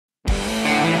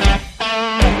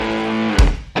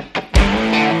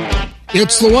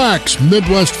It's the Wax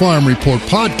Midwest Farm Report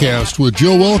podcast with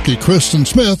Joe Welke, Kristen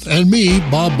Smith, and me,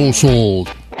 Bob Bosold.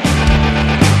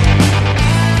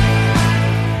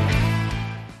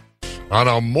 On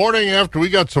a morning after we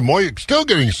got some still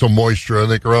getting some moisture, I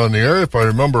think, around the area, if I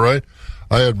remember right.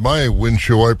 I had my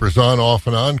windshield wipers on, off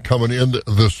and on, coming in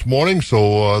this morning,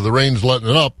 so the rain's letting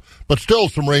it up. But still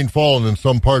some rain falling in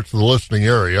some parts of the listening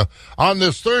area. On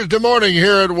this Thursday morning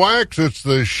here at Wax, it's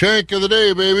the shank of the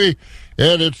day, baby.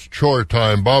 And it's chore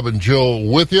time. Bob and Jill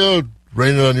with you.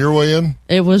 Raining on your way in?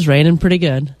 It was raining pretty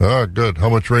good. Ah, good. How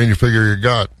much rain you figure you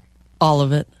got? All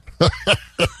of it.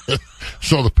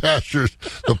 So the pastures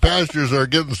are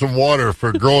getting some water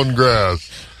for growing grass.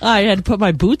 I had to put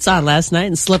my boots on last night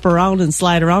and slip around and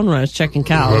slide around when I was checking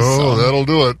cows. Oh, so. That'll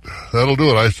do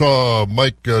it. I saw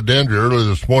Mike Dandry earlier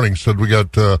this morning said we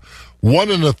got 1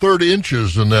 1/3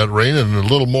 inches in that rain, and a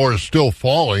little more is still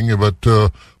falling, but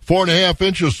 4.5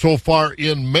 inches so far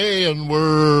in May, and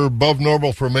we're above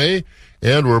normal for May,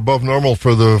 and we're above normal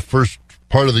for the first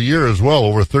part of the year as well,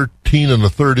 over 13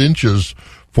 1/3 inches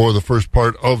for the first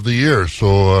part of the year.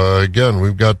 So, again,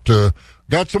 we've got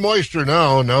some moisture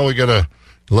now. Now we got to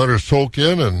let her soak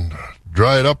in and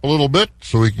dry it up a little bit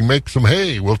so we can make some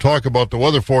hay. We'll talk about the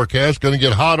weather forecast. Going to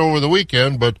get hot over the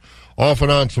weekend, but off and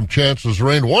on some chances of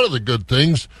rain. One of the good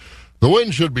things, the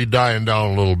wind should be dying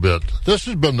down a little bit. This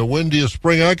has been the windiest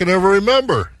spring I can ever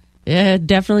remember. Yeah,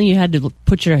 definitely. You had to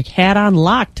put your hat on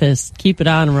lock to keep it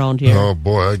on around here. Oh,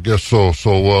 boy, I guess so.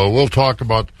 So we'll tell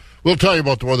you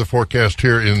about the weather forecast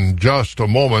here in just a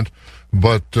moment.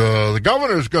 But the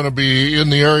governor's going to be in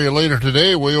the area later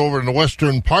today, way over in the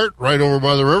western part, right over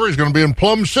by the river. He's going to be in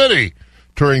Plum City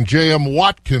touring J.M.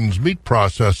 Watkins meat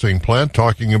processing plant,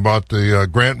 talking about the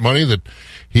grant money that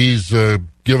he's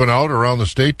given out around the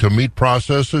state to meat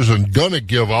processors and going to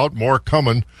give out more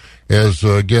coming as,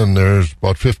 again, there's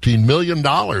about $15 million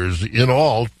in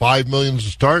all, $5 million to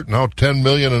start, now $10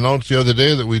 million announced the other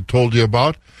day that we told you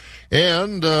about.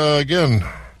 And, again,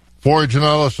 forage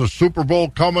analysis Super Bowl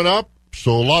coming up.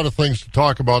 So a lot of things to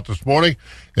talk about this morning.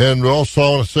 And we also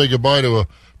want to say goodbye to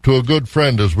a good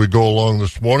friend as we go along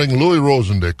this morning. Louis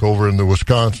Rosendick over in the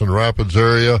Wisconsin Rapids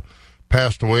area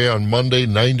passed away on Monday,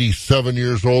 97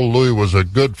 years old. Louis was a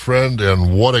good friend,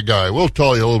 and what a guy. We'll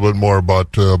tell you a little bit more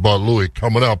about Louis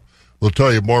coming up. We'll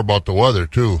tell you more about the weather,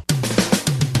 too.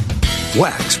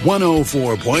 Wax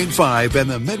 104.5 and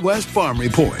the Midwest Farm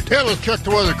Report. Yeah, let's check the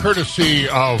weather courtesy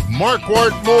of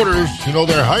Marquardt Motors. You know,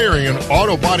 they're hiring an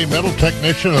auto body metal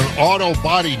technician, an auto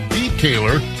body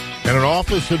detailer, and an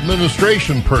office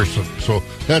administration person. So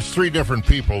that's 3 different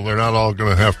people. They're not all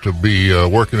going to have to be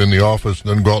working in the office and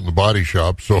then go out in the body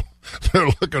shop. So they're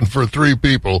looking for 3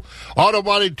 people. Auto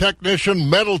body technician,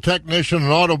 metal technician,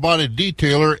 an auto body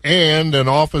detailer, and an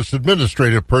office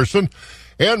administrative person.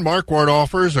 And Marquardt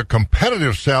offers a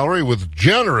competitive salary with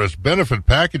generous benefit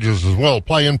packages as well.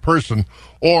 Apply in person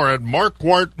or at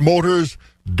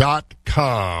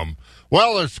marquardtmotors.com.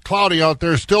 Well, it's cloudy out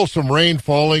there. Still some rain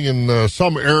falling in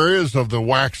some areas of the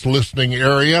Wax listening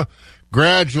area.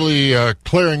 Gradually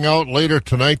clearing out later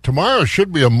tonight. Tomorrow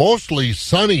should be a mostly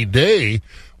sunny day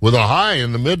with a high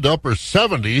in the mid to upper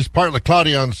 70s. Partly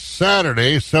cloudy on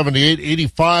Saturday, 78,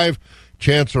 85.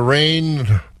 Chance of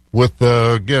rain with,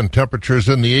 again, temperatures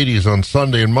in the 80s on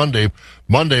Sunday and Monday.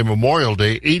 Monday, Memorial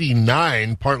Day,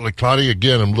 89, partly cloudy.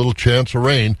 Again, a little chance of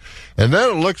rain. And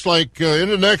then it looks like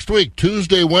into next week,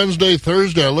 Tuesday, Wednesday,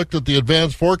 Thursday, I looked at the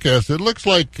advanced forecast. It looks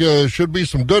like should be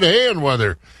some good hay and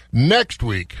weather next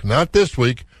week. Not this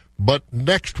week, but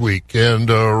next week. And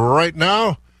right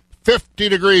now, 50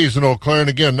 degrees in Eau Claire. And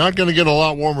again, not going to get a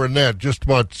lot warmer than that. Just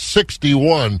about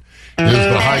 61 is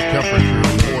the high temperature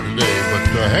for today.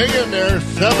 Hang in there,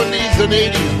 70s and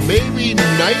 80s, maybe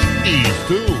 90s,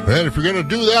 too. And if you're going to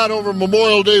do that over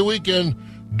Memorial Day weekend,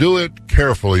 do it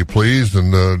carefully, please,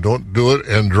 and don't do it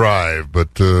and drive.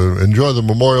 But enjoy the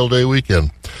Memorial Day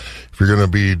weekend. If you're going to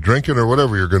be drinking or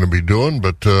whatever you're going to be doing,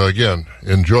 but again,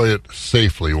 enjoy it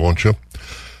safely, won't you?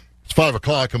 It's 5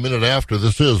 o'clock, a minute after.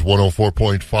 This is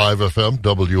 104.5 FM,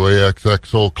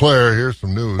 WAXX Eau Claire. Here's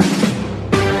some news.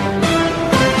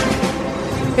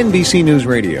 NBC News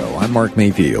Radio, I'm Mark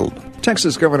Mayfield.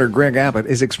 Texas Governor Greg Abbott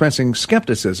is expressing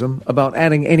skepticism about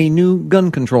adding any new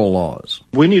gun control laws.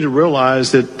 We need to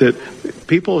realize that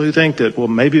people who think that, well,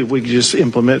 maybe if we could just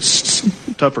implement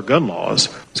tougher gun laws,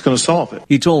 it's going to solve it.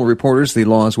 He told reporters the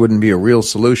laws wouldn't be a real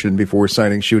solution before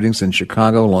citing shootings in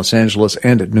Chicago, Los Angeles,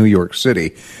 and New York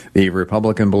City. The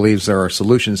Republican believes there are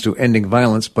solutions to ending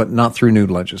violence, but not through new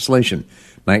legislation.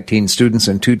 19 students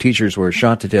and 2 teachers were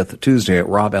shot to death Tuesday at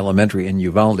Robb Elementary in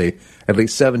Uvalde. At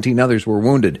least 17 others were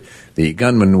wounded. The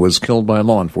gunman was killed by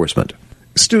law enforcement.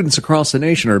 Students across the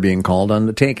nation are being called on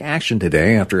to take action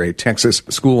today after a Texas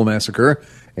school massacre.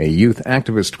 A youth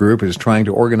activist group is trying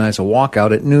to organize a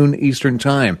walkout at noon Eastern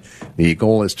Time. The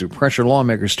goal is to pressure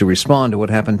lawmakers to respond to what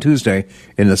happened Tuesday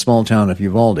in the small town of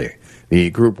Uvalde. The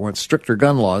group wants stricter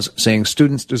gun laws, saying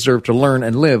students deserve to learn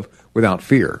and live without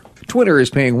fear. Twitter is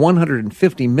paying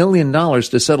 $150 million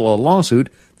to settle a lawsuit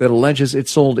that alleges it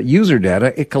sold user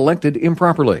data it collected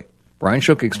improperly. Brian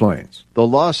Shook explains. The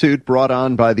lawsuit brought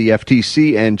on by the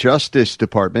FTC and Justice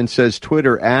Department says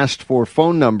Twitter asked for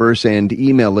phone numbers and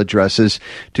email addresses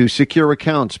to secure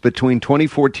accounts between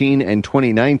 2014 and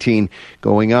 2019,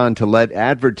 going on to let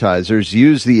advertisers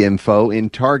use the info in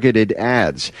targeted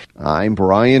ads. I'm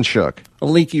Brian Shook. A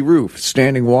leaky roof,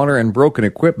 standing water, and broken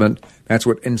equipment. That's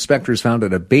what inspectors found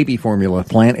at a baby formula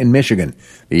plant in Michigan.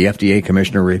 The FDA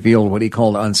commissioner revealed what he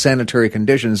called unsanitary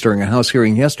conditions during a House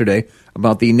hearing yesterday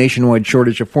about the nationwide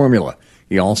shortage of formula.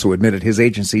 He also admitted his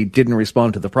agency didn't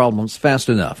respond to the problems fast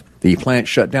enough. The plant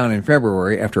shut down in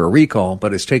February after a recall,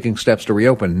 but is taking steps to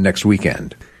reopen next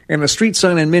weekend. And a street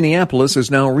sign in Minneapolis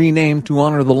is now renamed to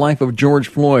honor the life of George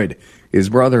Floyd. His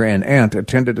brother and aunt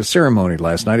attended a ceremony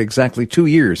last night exactly 2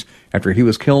 years after he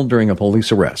was killed during a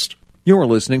police arrest. You're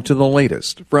listening to the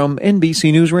latest from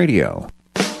NBC News Radio.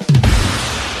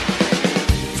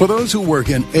 For those who work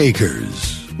in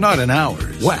acres, not in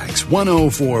hours, Wax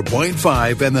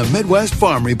 104.5 and the Midwest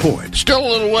Farm Report. Still a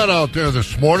little wet out there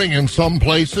this morning in some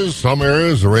places. Some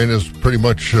areas, the rain has pretty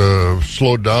much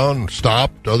slowed down,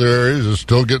 stopped. Other areas is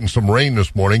still getting some rain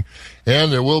this morning.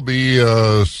 And there will be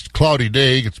a cloudy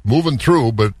day. It's moving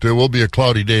through, but there will be a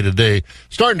cloudy day today.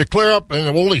 Starting to clear up, and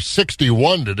only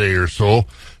 61 today or so.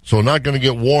 So not going to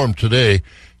get warm today.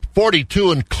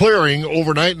 42 and clearing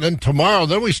overnight, and then tomorrow,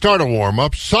 then we start a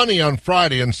warm-up. Sunny on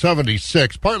Friday and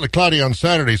 76. Partly cloudy on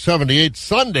Saturday, 78.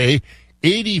 Sunday,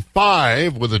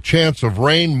 85 with a chance of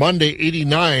rain. Monday,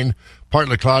 89.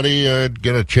 Partly cloudy,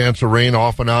 get a chance of rain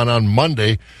off and on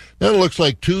Monday. Then it looks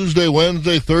like Tuesday,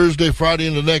 Wednesday, Thursday, Friday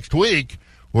into next week,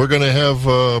 we're going to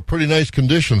have pretty nice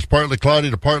conditions. Partly cloudy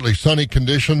to partly sunny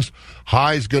conditions.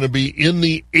 High's going to be in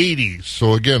the 80s.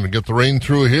 So, again, get the rain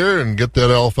through here and get that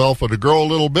alfalfa to grow a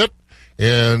little bit.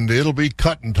 And it'll be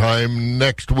cutting time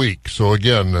next week. So,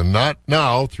 again, not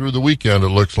now through the weekend, it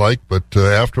looks like, but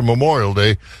after Memorial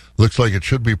Day, looks like it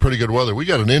should be pretty good weather. We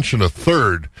got 1 1/3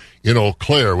 inches in Eau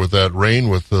Claire with that rain,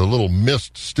 with a little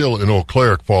mist still in Eau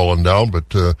Claire falling down,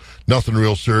 but nothing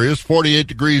real serious. 48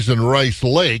 degrees in Rice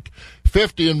Lake,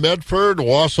 50 in Medford,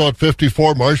 Wausau at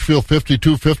 54, Marshfield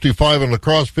 52, 55 in La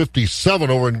Crosse, 57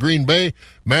 over in Green Bay,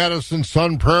 Madison,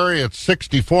 Sun Prairie at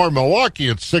 64, Milwaukee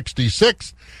at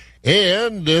 66,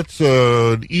 and it's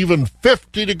even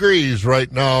 50 degrees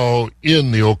right now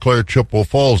in the Eau Claire Chippewa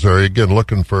Falls area. Again,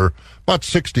 looking for about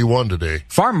 61 today.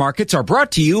 Farm markets are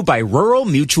brought to you by Rural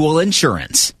Mutual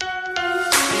Insurance.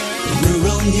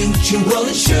 Rural Mutual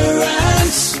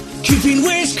Insurance, keeping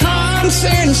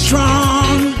Wisconsin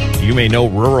strong. You may know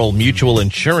Rural Mutual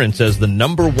Insurance as the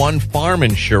 #1 farm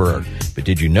insurer. But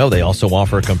did you know they also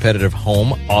offer competitive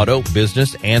home, auto,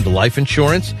 business, and life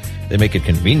insurance? They make it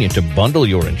convenient to bundle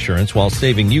your insurance while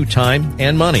saving you time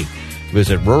and money.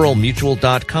 Visit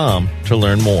ruralmutual.com to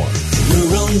learn more.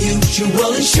 Rural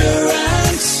Mutual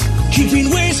Insurance, keeping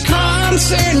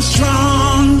Wisconsin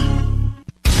strong.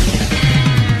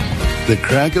 The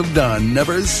crack of dawn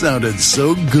never sounded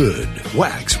so good.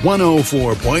 Wax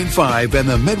 104.5 and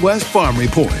the Midwest Farm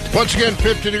Report. Once again,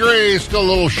 50 degrees, still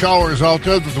little showers out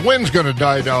there, but the wind's going to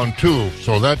die down too,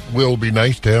 so that will be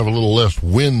nice to have a little less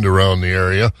wind around the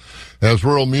area. As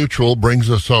Rural Mutual brings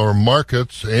us our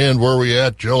markets, and where are we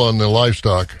at, Jill, on the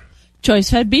livestock? Choice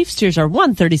fed beef steers are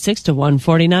 136 to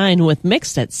 149, with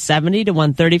mixed at 70 to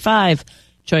 135.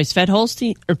 Choice fed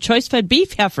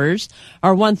beef heifers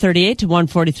are 138 to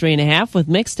 143.5, with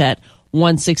mixed at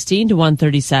 116 to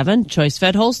 137. Choice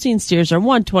fed Holstein steers are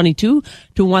 122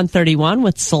 to 131,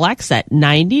 with selects at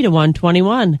 90 to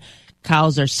 121.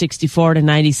 Cows are 64 to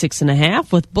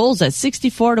 96.5, with bulls at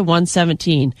 64 to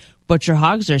 117. Butcher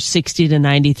hogs are 60 to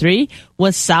 93,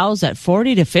 with sows at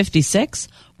 40 to 56.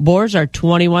 Boars are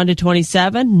 21 to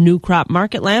 27. New crop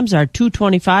market lambs are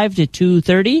 225 to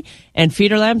 230, and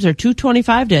feeder lambs are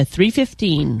 225 to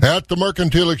 315. At the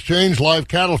Mercantile Exchange, live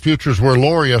cattle futures were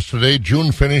lower yesterday.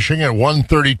 June finishing at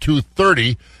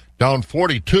 132.30, down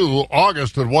 42.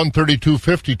 August at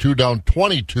 132.52, down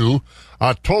 22.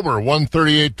 October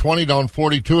 138.20, down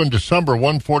 42, and December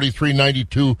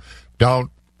 143.92, down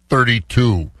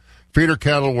 32. Feeder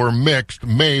cattle were mixed.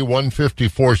 May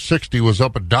 154.60 was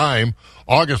up a dime.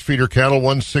 August feeder cattle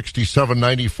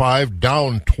 167.95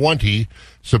 down 20.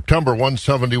 September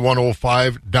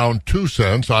 171.05 down 2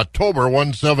 cents. October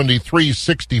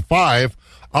 173.65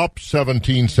 up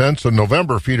 17 cents. And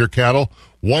November feeder cattle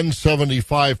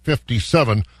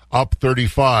 175.57 up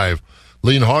 35.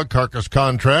 Lean hog carcass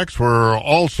contracts were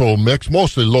also mixed,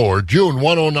 mostly lower. June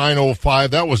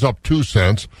 109.05, that was up 2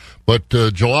 cents. But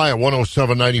July at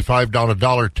 107.95 down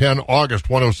 $1.10. August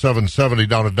 107.70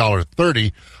 down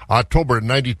 $1.30. October at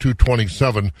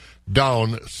 92.27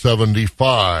 down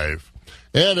 75.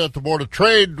 And at the Board of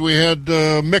Trade, we had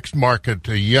mixed market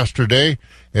yesterday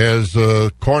as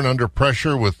corn under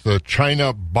pressure with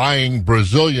China buying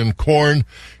Brazilian corn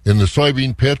in the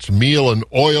soybean pits. Meal and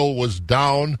oil was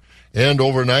down. And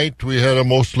overnight, we had a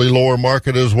mostly lower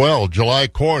market as well. July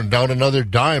corn down another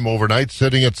dime overnight,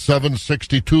 sitting at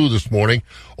 $7.62 this morning.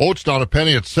 Oats down a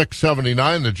penny at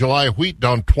 $6.79. The July wheat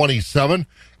down 27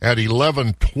 at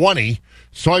 $11.20.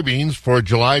 Soybeans for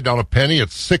July down a penny at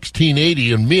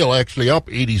 $16.80. And meal actually up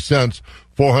 80 cents,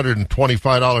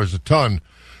 $425 a ton.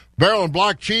 Barrel and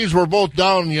block cheese were both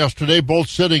down yesterday, both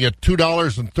sitting at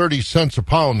 $2.30 a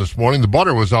pound this morning. The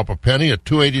butter was up a penny at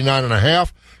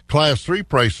 $2.89.5. Class 3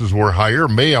 prices were higher.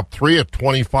 May up 3 at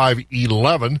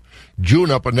 $25.11. June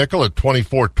up a nickel at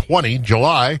 $24.20.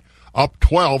 July up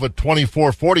 12 at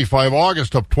 $24.45.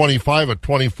 August up 25 at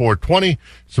 $24.20.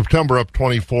 September up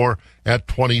 24 at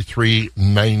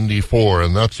 $23.94.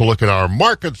 And that's a look at our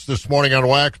markets this morning on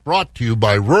Wax, brought to you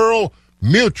by Rural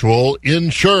Mutual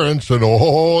Insurance. And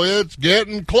oh, it's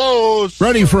getting close.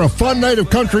 Ready for a fun night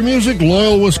of country music?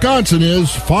 Loyal, Wisconsin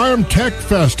is. Farm Tech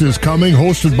Fest is coming,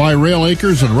 hosted by Rail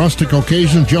Acres and Rustic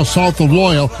Occasion just south of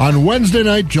Loyal on Wednesday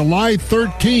night, July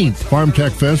 13th. Farm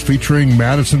Tech Fest featuring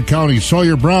Madison County,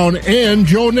 Sawyer Brown, and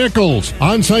Joe Nichols.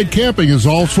 On-site camping is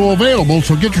also available,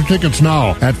 so get your tickets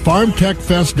now at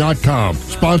farmtechfest.com.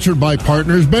 Sponsored by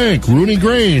Partners Bank, Rooney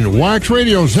Grain, Wax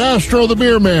Radio, Zastro the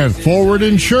Beer Man, Forward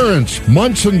Insurance,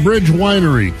 Munson Bridge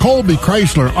Winery, Colby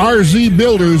Chrysler, RZ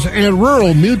Builders, and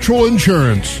Rural Mutual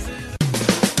Insurance.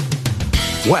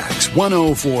 Wax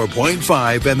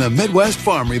 104.5 and the Midwest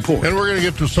Farm Report. And we're going to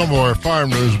get to some of our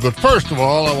farm news, but first of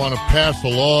all, I want to pass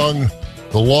along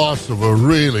the loss of a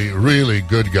really, really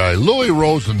good guy, Louis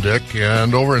Rosendick.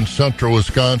 And over in central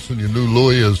Wisconsin, you knew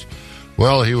Louis as,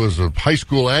 well, he was a high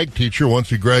school ag teacher. Once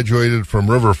he graduated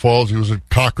from River Falls, he was at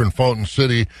Cochrane Fountain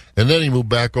City, and then he moved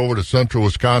back over to central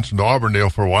Wisconsin to Auburndale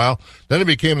for a while. Then he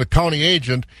became the county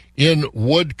agent in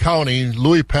Wood County.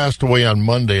 Louis passed away on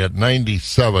Monday at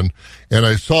 97, and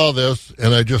I saw this,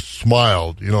 and I just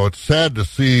smiled. You know, it's sad to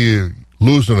see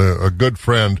losing a good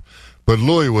friend, but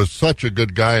Louis was such a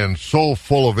good guy and so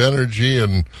full of energy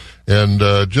and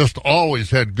just always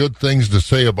had good things to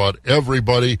say about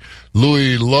everybody.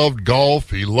 Louis loved golf.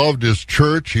 He loved his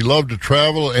church. He loved to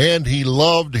travel, and he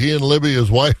and Libby,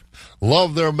 his wife,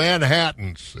 loved their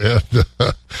Manhattans. And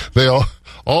they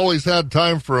always had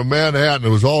time for a Manhattan. It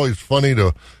was always funny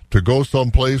to go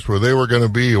someplace where they were going to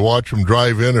be, watch them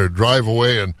drive in or drive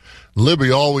away, and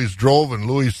Libby always drove, and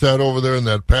Louis sat over there in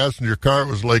that passenger car. It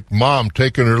was like mom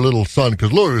taking her little son,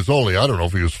 because Louis was only, I don't know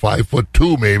if he was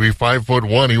 5'2", maybe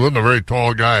 5'1". He wasn't a very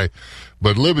tall guy,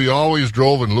 but Libby always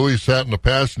drove, and Louis sat in the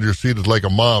passenger seat as like a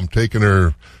mom taking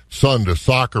her son to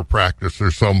soccer practice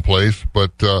or someplace.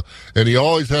 But and he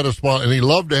always had a smile, and he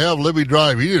loved to have Libby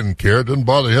drive. He didn't care; it didn't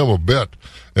bother him a bit.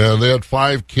 And they had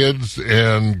 5 kids,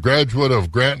 and graduate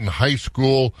of Granton High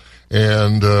School.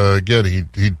 And again,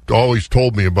 he always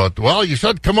told me about, well, you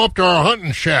said come up to our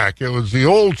hunting shack. It was the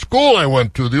old school I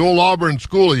went to, the old Auburn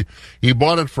school. He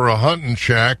bought it for a hunting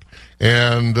shack.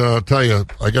 And I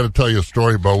got to tell you a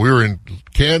story about, we were in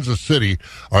Kansas City,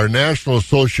 our National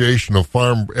Association of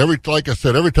Farm. Like I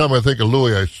said, every time I think of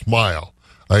Louis, I smile.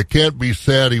 I can't be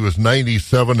sad. He was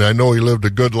 97. I know he lived a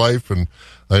good life, and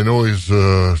I know he's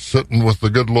sitting with the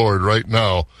good Lord right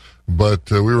now. But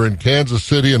we were in Kansas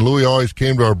City, and Louis always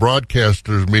came to our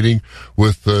broadcasters meeting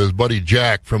with his buddy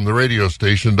Jack from the radio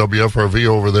station, WFRV,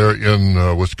 over there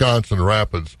in Wisconsin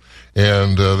Rapids.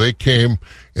 And they came,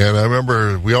 and I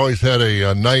remember we always had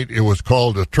a night, it was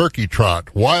called a turkey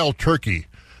trot, wild turkey.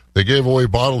 They gave away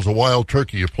bottles of wild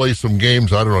turkey. You play some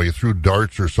games, I don't know, you threw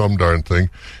darts or some darn thing,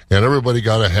 and everybody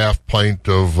got a half pint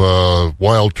of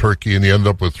wild turkey, and you ended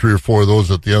up with 3 or 4 of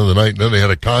those at the end of the night, and then they had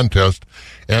a contest,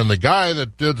 and the guy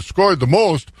that scored the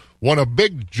most won a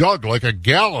big jug, like a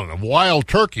gallon of wild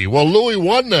turkey. Well, Louis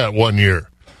won that one year,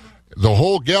 the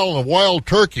whole gallon of wild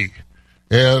turkey,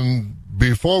 and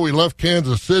before we left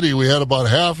Kansas City, we had about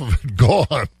half of it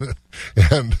gone,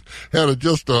 and had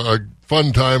just a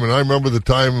fun time. And I remember the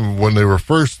time when they were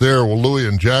first there. Well, Louis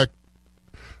and Jack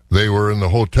They were in the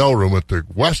hotel room at the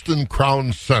Westin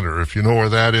Crown Center, if you know where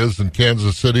that is in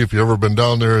Kansas City. If you've ever been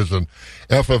down there as an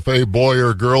FFA boy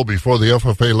or girl before the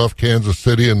FFA left Kansas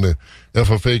City, and the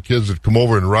FFA kids would come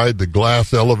over and ride the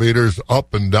glass elevators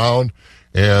up and down,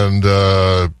 and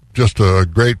just a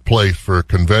great place for a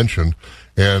convention.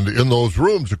 And in those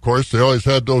rooms, of course, they always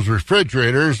had those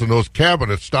refrigerators and those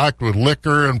cabinets stocked with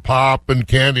liquor and pop and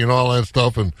candy and all that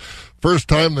stuff. And first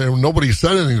time, nobody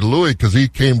said anything to Louis because he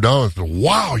came down and said,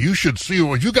 wow, you should see,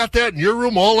 well, you got that in your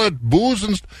room, all that booze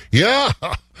and yeah.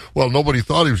 Well, nobody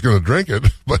thought he was going to drink it,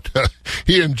 but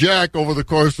he and Jack, over the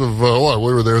course of,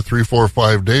 we were there 3, 4,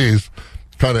 5 days,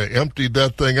 kind of emptied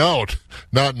that thing out,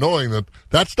 not knowing that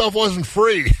that stuff wasn't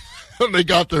free. And they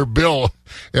got their bill,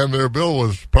 and their bill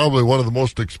was probably one of the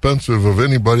most expensive of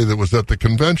anybody that was at the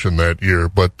convention that year.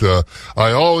 But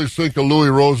I always think of Louis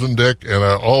Rosendick, and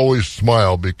I always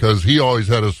smile because he always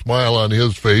had a smile on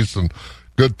his face and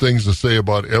good things to say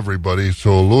about everybody.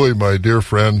 So, Louis, my dear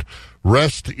friend,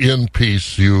 rest in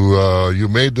peace. You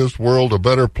made this world a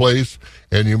better place,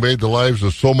 and you made the lives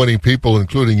of so many people,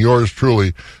 including yours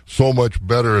truly, so much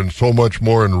better and so much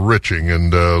more enriching.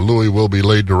 And Louis will be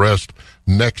laid to rest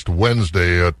next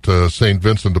Wednesday at St.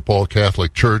 Vincent de Paul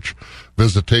Catholic Church.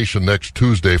 Visitation next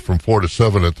Tuesday from 4 to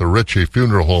 7 at the Ritchie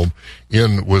Funeral Home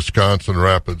in Wisconsin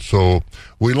Rapids. So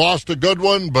we lost a good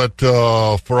one, but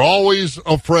for always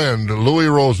a friend, Louis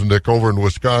Rosendick over in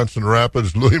Wisconsin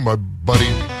Rapids. Louis, my buddy,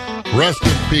 rest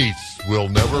in peace. We'll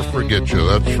never forget you,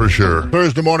 that's for sure.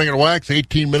 Thursday morning at Wax,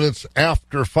 18 minutes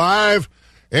after 5,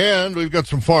 and we've got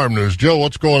some farm news. Jill,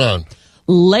 what's going on?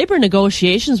 Labor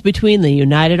negotiations between the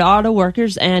United Auto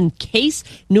Workers and Case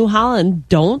New Holland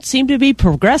don't seem to be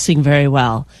progressing very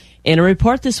well. In a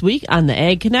report this week on the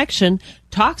Ag Connection,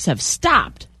 talks have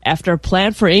stopped after a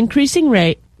plan for increasing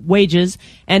wages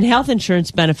and health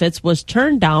insurance benefits was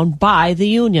turned down by the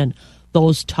union.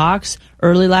 Those talks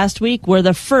early last week were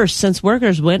the first since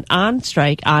workers went on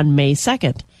strike on May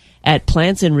 2nd at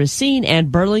plants in Racine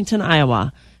and Burlington,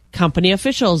 Iowa. Company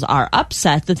officials are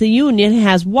upset that the union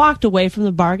has walked away from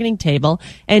the bargaining table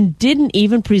and didn't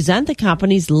even present the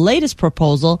company's latest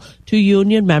proposal to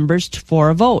union members for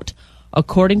a vote.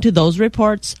 According to those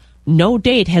reports, no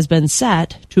date has been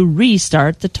set to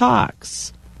restart the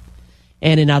talks.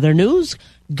 And in other news,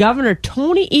 Governor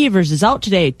Tony Evers is out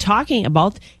today talking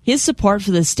about his support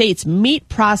for the state's meat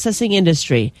processing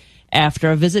industry.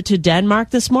 After a visit to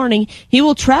Denmark this morning, he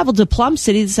will travel to Plum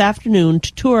City this afternoon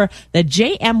to tour the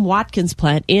J.M. Watkins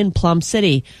plant in Plum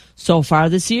City. So far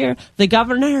this year, the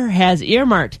governor has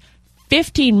earmarked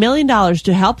 $15 million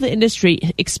to help the industry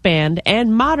expand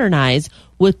and modernize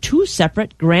with 2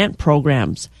 separate grant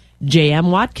programs.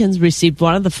 J.M. Watkins received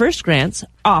one of the first grants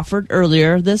offered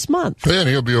earlier this month. And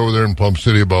he'll be over there in Plum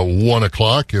City about 1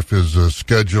 o'clock if his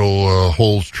schedule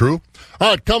holds true. All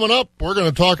right, coming up, we're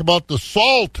going to talk about the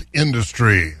salt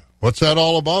industry. What's that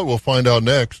all about? We'll find out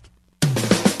next.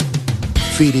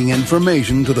 Feeding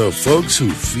information to the folks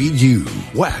who feed you.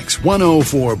 Wax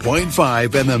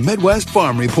 104.5 and the Midwest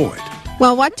Farm Report.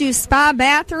 Well, what do spa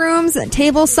bathrooms,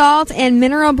 table salt, and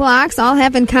mineral blocks all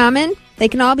have in common? They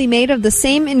can all be made of the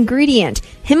same ingredient,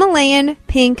 Himalayan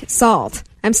pink salt.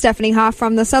 I'm Stephanie Hoff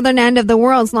from the southern end of the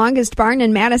world's longest barn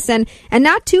in Madison, and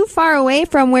not too far away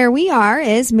from where we are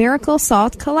is Miracle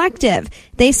Salt Collective.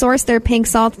 They source their pink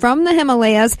salt from the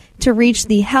Himalayas to reach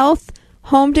the health,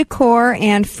 home decor,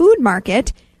 and food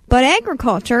market, but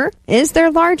agriculture is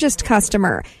their largest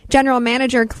customer. General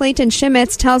Manager Clayton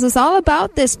Schmitz tells us all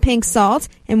about this pink salt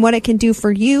and what it can do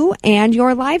for you and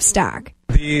your livestock.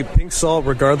 The pink salt,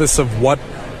 regardless of what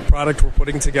product we're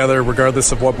putting together,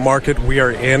 regardless of what market we are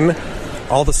in,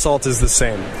 all the salt is the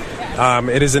same.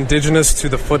 It is indigenous to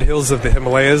the foothills of the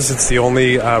Himalayas. It's the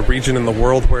only region in the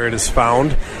world where it is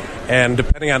found. And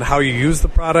depending on how you use the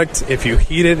product, if you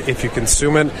heat it, if you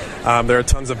consume it, there are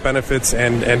tons of benefits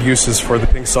and uses for the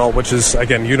pink salt, which is,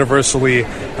 again, universally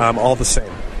all the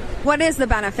same. What is the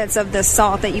benefits of this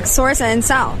salt that you source and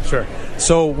sell? Sure.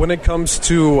 So when it comes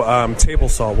to table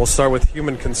salt, we'll start with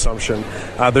human consumption.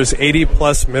 There's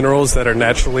 80-plus minerals that are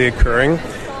naturally occurring,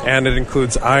 and it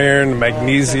includes iron,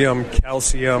 magnesium,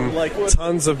 calcium,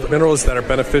 tons of minerals that are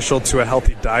beneficial to a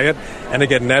healthy diet, and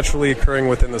again, naturally occurring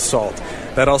within the salt.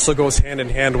 That also goes hand in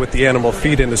hand with the animal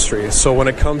feed industry. So when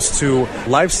it comes to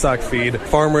livestock feed,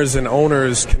 farmers and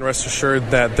owners can rest assured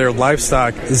that their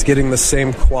livestock is getting the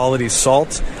same quality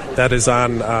salt that is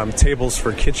on tables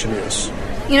for kitchen use.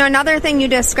 You know, another thing you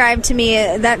described to me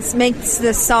that makes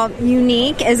this salt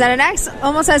unique is that it acts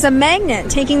almost as a magnet,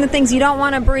 taking the things you don't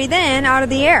want to breathe in out of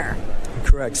the air.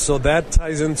 Correct. So that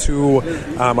ties into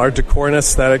our decor and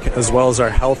aesthetic as well as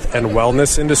our health and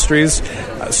wellness industries.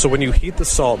 So when you heat the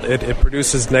salt, it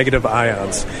produces negative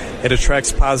ions. It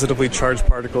attracts positively charged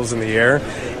particles in the air.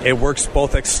 It works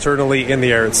both externally in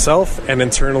the air itself and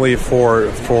internally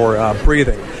for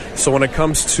breathing. So when it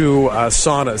comes to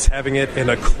saunas, having it in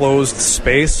a closed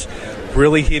space,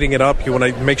 really heating it up, you want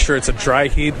to make sure it's a dry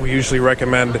heat. We usually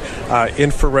recommend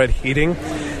infrared heating.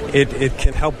 It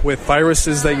can help with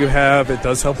viruses that you have. It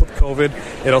does help with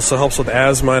COVID. It also helps with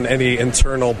asthma and any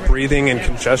internal breathing and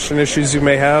congestion issues you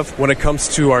may have. When it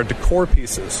comes to our decor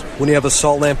pieces, when you have a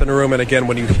salt lamp in a room, and again,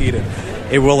 when you heat it,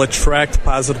 it will attract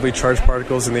positively charged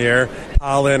particles in the air.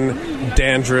 Pollen,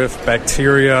 dandruff,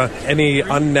 bacteria, any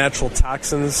unnatural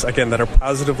toxins, again, that are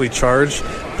positively charged,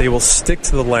 they will stick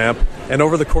to the lamp. And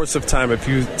over the course of time, if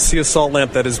you see a salt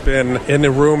lamp that has been in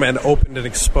a room and opened and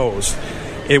exposed,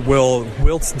 it will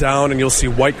wilt down and you'll see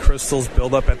white crystals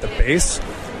build up at the base.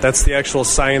 That's the actual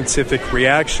scientific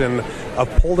reaction of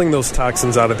pulling those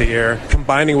toxins out of the air,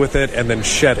 combining with it, and then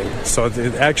shedding. So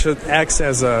it actually acts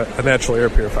as a natural air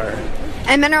purifier.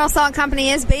 And Mineral Salt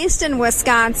Company is based in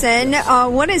Wisconsin.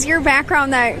 What is your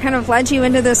background that kind of led you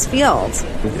into this field?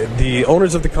 The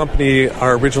owners of the company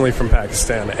are originally from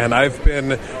Pakistan, and I've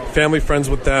been family friends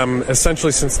with them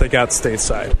essentially since they got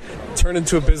stateside. Turned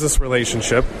into a business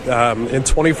relationship. In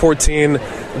 2014,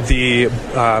 the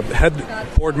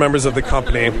head board members of the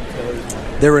company,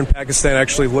 they were in Pakistan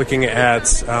actually looking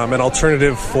at an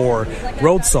alternative for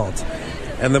road salt.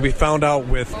 And then we found out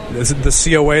with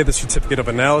the COA, the Certificate of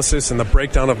Analysis, and the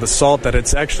breakdown of the salt that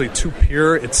it's actually too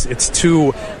pure. It's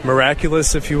too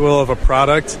miraculous, if you will, of a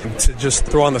product to just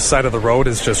throw on the side of the road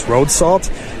as just road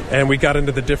salt. And we got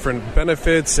into the different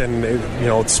benefits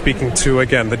and, speaking to,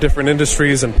 again, the different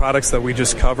industries and products that we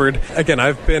just covered. Again,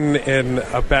 I've been in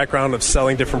a background of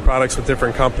selling different products with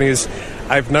different companies.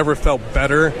 I've never felt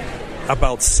better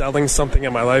about selling something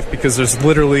in my life because there's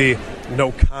literally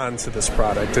no con to this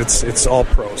product. It's all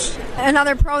pros.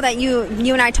 Another pro that you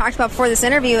and I talked about before this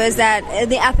interview is that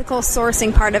the ethical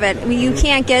sourcing part of it. I mean, you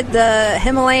can't get the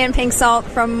Himalayan pink salt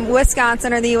from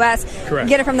Wisconsin or the U.S. Correct.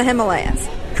 Get it from the Himalayas.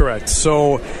 Correct.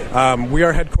 So we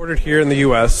are headquartered here in the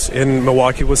U.S., in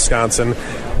Milwaukee, Wisconsin.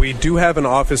 We do have an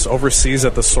office overseas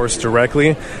at the source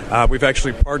directly. We've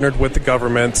actually partnered with the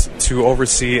government to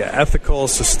oversee ethical,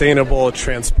 sustainable,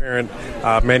 transparent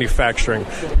manufacturing.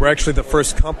 We're actually the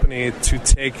first company to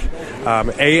take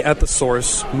at the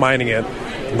source, mining it,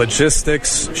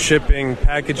 logistics, shipping,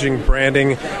 packaging,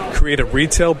 branding, create a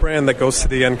retail brand that goes to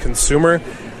the end consumer,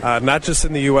 not just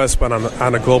in the U.S., but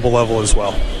on a global level as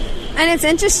well. And it's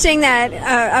interesting that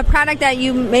a product that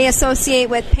you may associate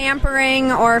with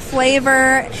pampering or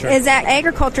flavor is that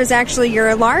agriculture is actually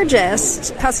your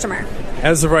largest customer.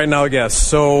 As of right now, yes.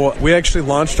 So we actually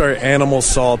launched our animal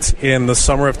salt in the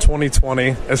summer of 2020,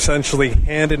 essentially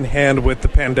hand in hand with the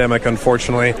pandemic,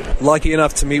 unfortunately. Lucky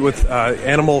enough to meet with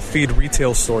animal feed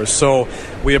retail stores. So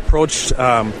we approached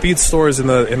feed stores in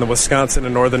the Wisconsin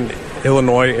and northern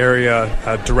Illinois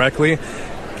area directly,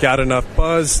 got enough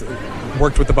buzz,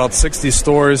 worked with about 60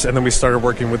 stores, and then we started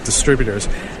working with distributors.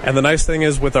 And the nice thing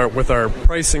is with our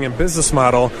pricing and business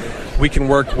model, we can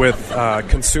work with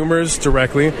consumers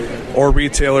directly, or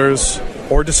retailers,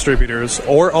 or distributors,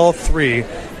 or all three,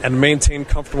 and maintain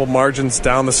comfortable margins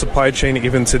down the supply chain,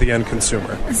 even to the end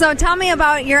consumer. So tell me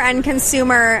about your end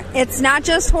consumer. It's not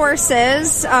just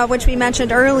horses, which we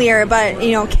mentioned earlier, but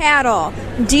cattle,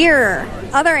 deer,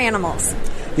 other animals.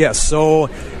 Yes, so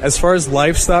as far as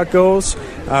livestock goes,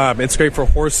 it's great for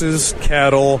horses,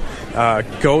 cattle,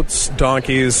 goats,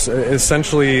 donkeys,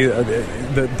 essentially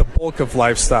the bulk of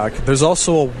livestock. There's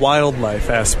also a wildlife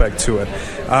aspect to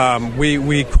it.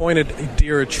 We coin it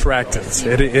deer attractants.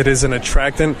 It is an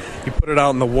attractant. You put it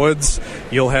out in the woods,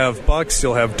 you'll have bucks,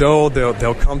 you'll have doe,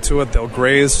 they'll come to it, they'll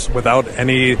graze without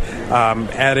any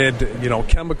added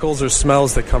chemicals or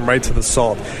smells that come right to the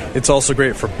salt. It's also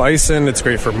great for bison, it's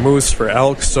great for moose, for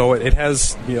elk, so it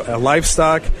has a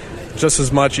livestock just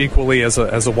as much equally as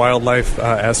a wildlife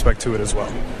aspect to it as well.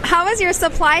 How is your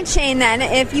supply chain then?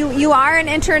 If you are an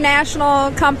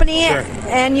international company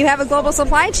and you have a global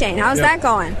supply chain, how's that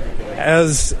going?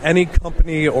 As any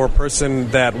company or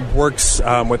person that works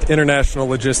with international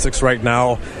logistics right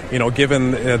now,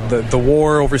 given the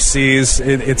war overseas,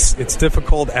 it's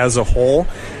difficult as a whole.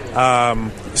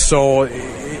 So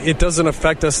it doesn't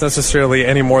affect us necessarily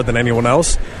any more than anyone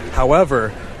else.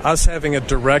 However, us having a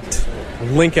direct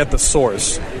link at the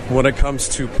source when it comes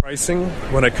to pricing,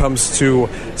 when it comes to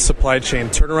supply chain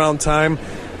turnaround time,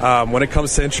 when it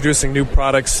comes to introducing new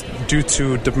products due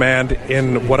to demand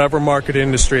in whatever market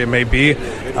industry it may be,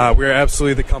 we are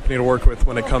absolutely the company to work with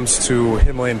when it comes to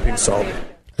Himalayan pink salt.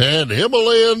 and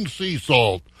Himalayan sea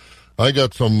salt. I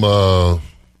got some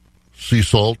sea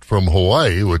salt from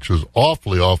Hawaii, which is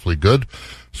awfully, awfully good,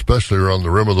 especially around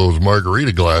the rim of those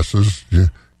margarita glasses.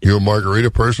 You a margarita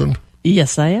person?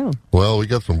 Yes, I am. Well, we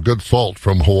got some good salt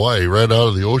from Hawaii right out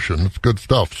of the ocean. It's good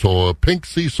stuff. So pink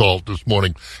sea salt this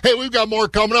morning. Hey, we've got more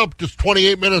coming up just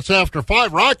 28 minutes after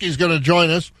 5. Rocky's going to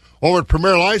join us over at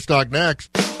Premier Livestock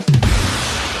next.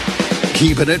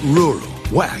 Keeping it rural.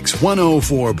 Wax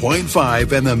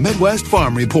 104.5 and the Midwest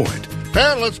Farm Report.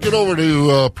 And let's get over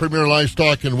to Premier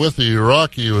Livestock in Withee.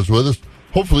 Rocky was with us.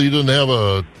 Hopefully you didn't have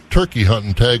a turkey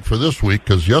hunting tag for this week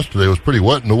because yesterday was pretty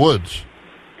wet in the woods.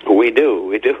 We do.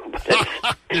 But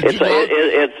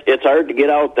it's hard to get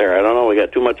out there. I don't know. We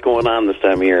got too much going on this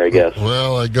time of year, I guess.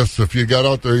 Well, I guess if you got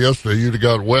out there yesterday, you'd have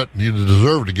got wet, and you'd have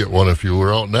deserved to get one if you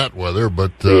were out in that weather.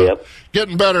 But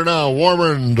getting better now,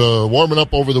 warmer and warming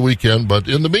up over the weekend. But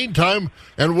in the meantime,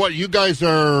 and what you guys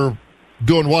are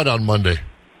doing what on Monday?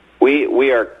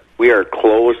 We are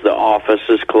closed. The office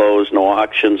is closed. No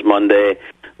auctions Monday,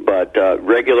 but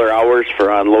regular hours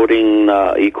for unloading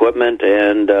equipment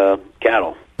and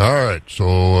cattle. All right,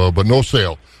 so, but no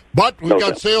sale. But we've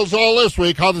got sales all this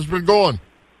week. How's this been going?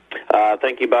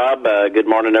 Thank you, Bob. Good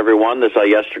morning, everyone. This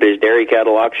yesterday's dairy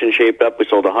cattle auction shaped up. We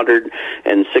sold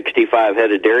 165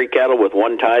 head of dairy cattle with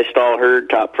one tie stall herd.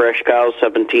 Top fresh cows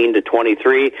 17 to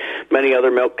 23. Many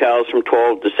other milk cows from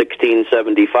 12 to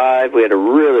 16.75. We had a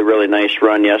really, really nice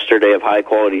run yesterday of high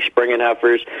quality spring and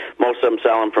heifers. Most of them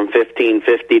selling from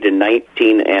 15.50 to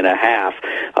 19 and a half.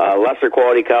 Lesser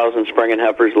quality cows and spring and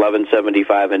heifers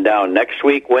 11.75 and down. Next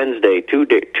week, Wednesday, two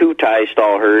tie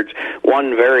stall herds.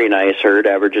 One very nice herd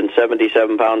averaging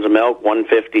 77 pounds of milk,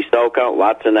 150 cell count,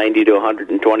 lots of 90 to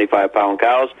 125 pound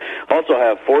cows. Also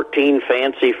have 14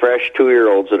 fancy fresh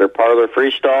 2-year-olds that are parlor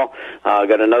freestall.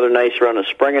 Got another nice run of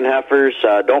spring and heifers.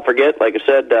 Don't forget, like I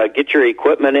said, get your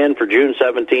equipment in for June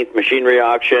 17th machinery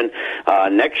auction.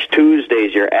 Next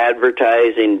Tuesday's your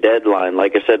advertising deadline.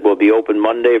 Like I said, we'll be open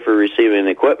Monday for receiving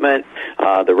equipment.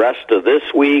 The rest of this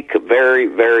week, very,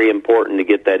 very important to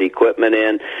get that equipment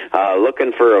in.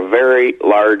 Looking for a very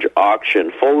large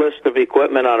auction. Full list of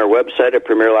equipment on our website at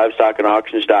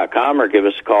PremierLivestockandAuctions.com or give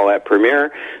us a call at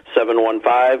Premier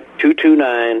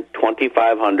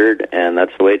 715-229-2500, and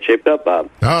that's the way it's shaped up, Bob.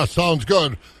 Sounds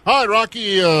good. All right,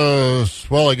 Rocky,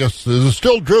 well, I guess, is it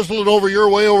still drizzling over your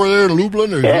way over there in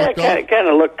Lublin? Or Everything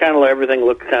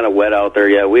looked kind of wet out there.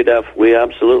 Yeah, we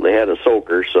absolutely had a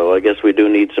soaker, so I guess we do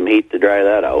need some heat to dry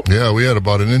that out. Yeah, we had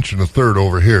about 1 1/3 inches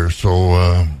over here,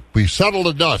 so we settled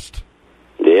the dust.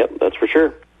 Yep, that's for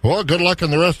sure. Well, good luck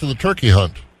in the rest of the turkey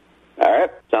hunt. All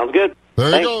right, sounds good.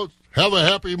 There you go. Have a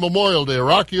happy Memorial Day.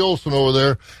 Rocky Olson over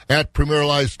there at Premier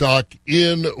Livestock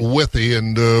in Withee,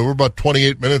 and we're about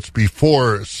 28 minutes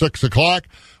before 6 o'clock.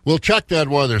 We'll check that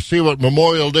weather, see what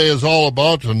Memorial Day is all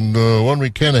about, and when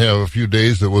we can have a few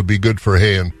days that would be good for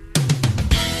haying.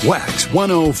 Wax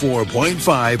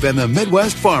 104.5 and the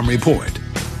Midwest Farm Report.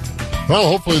 Well,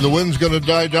 hopefully the wind's going to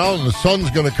die down and the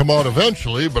sun's going to come out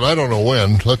eventually, but I don't know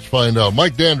when. Let's find out.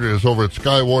 Mike Dandria is over at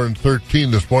Skywarn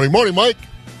 13 this morning. Morning, Mike.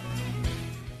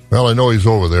 Well, I know he's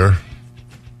over there.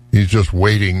 He's just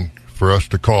waiting for us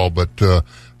to call, but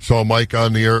saw Mike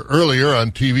on the air earlier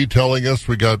on TV telling us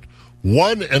we got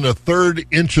 1 1/3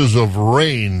 inches of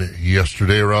rain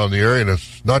yesterday around the area, and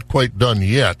it's not quite done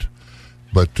yet.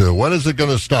 But when is it going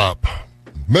to stop?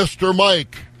 Mr.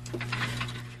 Mike.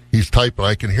 He's typing.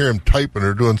 I can hear him typing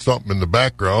or doing something in the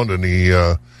background, and he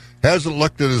hasn't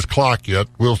looked at his clock yet.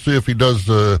 We'll see if he does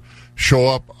show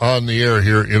up on the air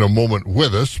here in a moment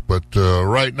with us. But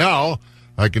right now,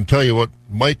 I can tell you what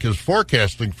Mike is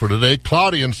forecasting for today.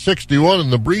 Cloudy and 61,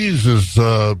 and the breeze is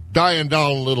dying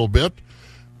down a little bit,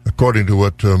 according to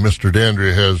what Mr.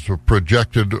 Dandria has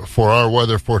projected for our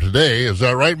weather for today. Is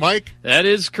that right, Mike? That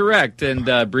is correct, and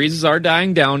breezes are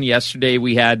dying down. Yesterday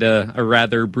we had a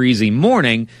rather breezy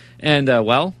morning, and,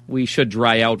 we should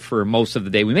dry out for most of the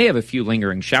day. We may have a few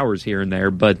lingering showers here and there,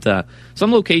 but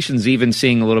some locations even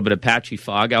seeing a little bit of patchy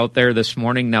fog out there this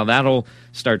morning. Now that'll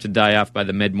start to die off by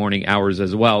the mid-morning hours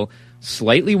as well.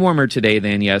 Slightly warmer today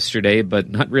than yesterday, but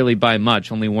not really by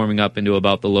much, only warming up into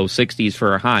about the low 60s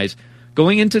for our highs.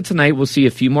 Going into tonight, we'll see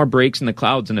a few more breaks in the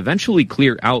clouds and eventually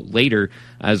clear out later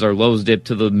as our lows dip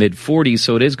to the mid-40s,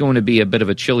 so it is going to be a bit of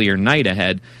a chillier night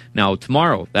ahead. Now,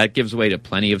 tomorrow, that gives way to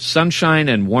plenty of sunshine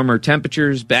and warmer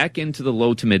temperatures back into the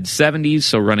low to mid-70s,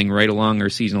 so running right along our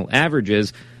seasonal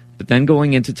averages. But then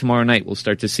going into tomorrow night, we'll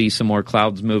start to see some more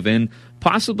clouds move in,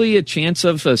 possibly a chance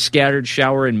of a scattered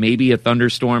shower and maybe a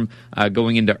thunderstorm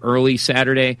going into early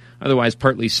Saturday. Otherwise,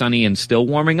 partly sunny and still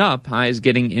warming up. Highs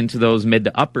getting into those mid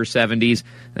to upper 70s.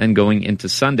 Then going into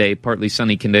Sunday, partly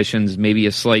sunny conditions, maybe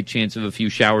a slight chance of a few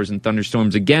showers and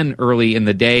thunderstorms again early in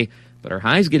the day. But our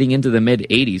highs getting into the mid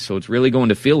 80s, so it's really going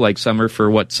to feel like summer for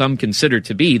what some consider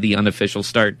to be the unofficial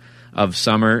start of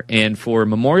summer. And for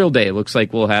Memorial Day, it looks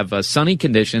like we'll have sunny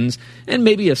conditions and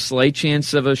maybe a slight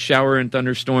chance of a shower and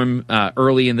thunderstorm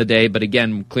early in the day, but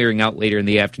again, clearing out later in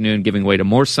the afternoon, giving way to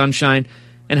more sunshine.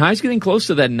 And highs getting close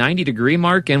to that 90-degree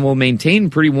mark, and we'll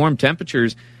maintain pretty warm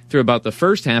temperatures through about the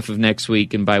first half of next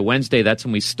week. And by Wednesday, that's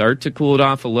when we start to cool it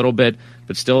off a little bit,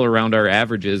 but still around our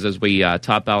averages as we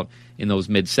top out in those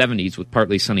mid-70s with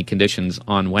partly sunny conditions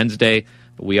on Wednesday.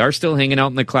 But we are still hanging out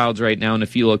in the clouds right now in a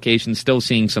few locations, still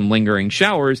seeing some lingering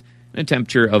showers, and a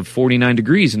temperature of 49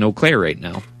 degrees in Eau Claire right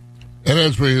now. And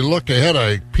as we look ahead,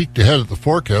 I peeked ahead at the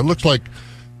forecast. It looks like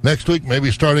next week, maybe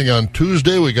starting on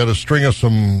Tuesday, we got a string of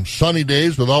some sunny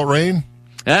days without rain.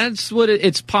 That's what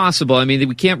it's possible. I mean,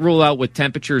 we can't rule out with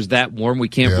temperatures that warm. We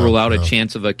can't rule out a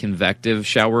chance of a convective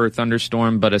shower or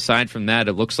thunderstorm. But aside from that,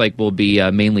 it looks like we'll be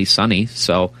mainly sunny.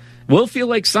 So we'll feel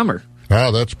like summer. Ah,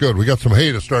 that's good. We got some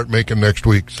hay to start making next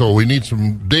week, so we need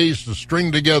some days to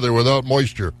string together without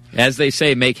moisture. As they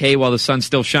say, make hay while the sun's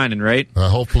still shining, right?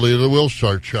 Hopefully it will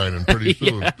start shining pretty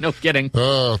soon. Yeah, no kidding.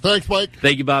 Thanks, Mike.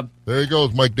 Thank you, Bob. There he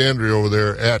goes, Mike Dandry over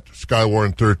there at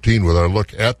Skywarn 13 with our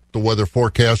look at the weather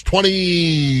forecast.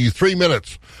 23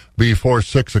 minutes before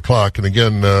 6 o'clock. And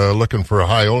again, looking for a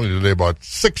high only today, about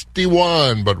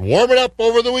 61, but warming up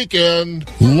over the weekend.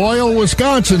 Loyal,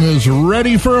 Wisconsin is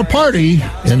ready for a party,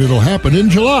 and it'll happen in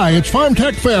July. It's Farm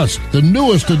Tech Fest, the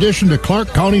newest addition to Clark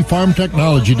County Farm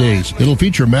Technology Days. It'll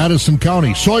feature Madison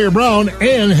County, Sawyer Brown,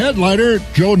 and headliner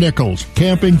Joe Nichols.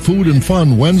 Camping, food, and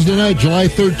fun Wednesday night, July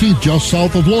 13th, just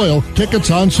south of Loyal.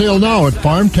 Tickets on sale now at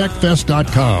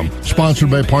farmtechfest.com.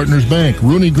 Sponsored by Partners Bank,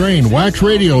 Rooney Grain, Wax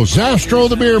Radio, Zastro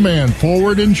the Beer Man,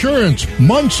 Forward Insurance,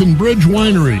 Munson Bridge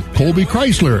Winery, Colby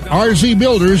Chrysler, RZ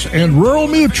Builders, and Rural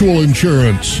Mutual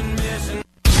Insurance.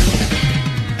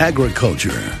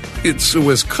 Agriculture. It's a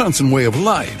Wisconsin way of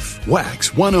life. Wax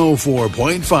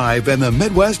 104.5 and the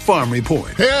Midwest Farm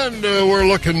Report. And we're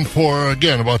looking for,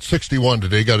 again, about 61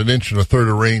 today. Got an inch and a third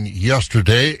of rain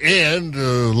yesterday. And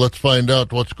let's find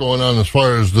out what's going on as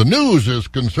far as the news is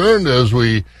concerned as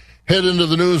we head into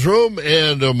the newsroom,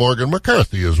 and Morgan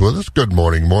McCarthy is with us. Good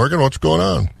morning, Morgan. What's going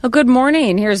on? Well, good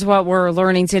morning. Here's what we're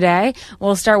learning today.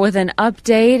 We'll start with an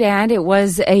update, and it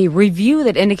was a review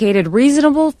that indicated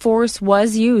reasonable force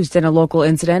was used in a local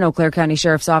incident. Eau Claire County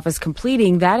Sheriff's Office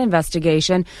completing that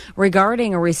investigation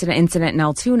regarding a recent incident in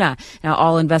Altoona. Now,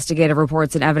 all investigative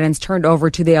reports and evidence turned over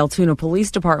to the Altoona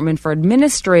Police Department for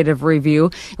administrative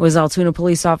review. It was Altoona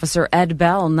Police Officer Ed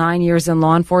Bell, 9 years in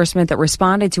law enforcement, that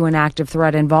responded to an active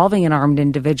threat involving an armed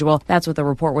individual. That's what the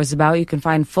report was about. You can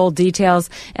find full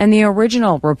details and the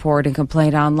original report and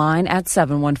complaint online at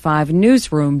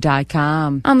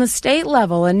 715newsroom.com. On the state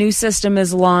level, a new system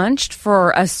is launched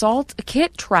for assault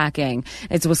kit tracking.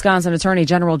 It's Wisconsin Attorney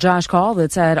General Josh Call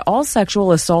that said all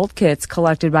sexual assault kits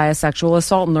collected by a sexual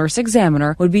assault nurse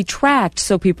examiner would be tracked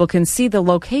so people can see the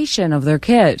location of their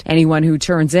kit. Anyone who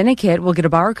turns in a kit will get a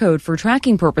barcode for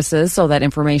tracking purposes, so that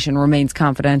information remains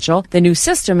confidential. The new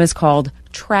system is called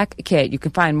Track Kit. You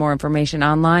can find more information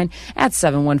online at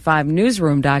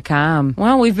 715newsroom.com.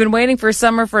 Well, we've been waiting for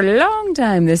summer for a long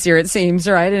time this year, it seems,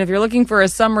 right? And if you're looking for a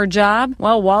summer job,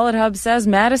 well, Wallet Hub says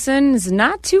Madison is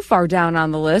not too far down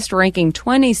on the list, ranking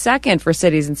 22nd for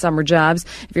cities and summer jobs.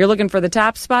 If you're looking for the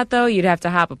top spot, though, you'd have to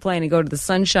hop a plane and go to the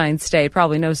Sunshine State.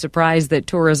 Probably no surprise that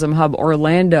Tourism Hub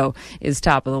Orlando is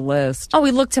top of the list. Oh,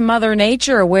 we look to Mother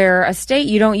Nature, where a state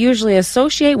you don't usually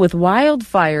associate with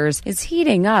wildfires is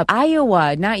heating up. Iowa,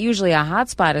 not usually a hot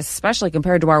spot, especially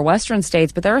compared to our western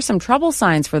states, but there are some trouble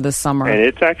signs for this summer. And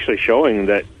it's actually showing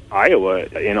that Iowa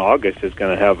in August is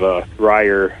going to have a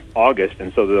drier August,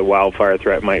 and so the wildfire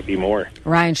threat might be more.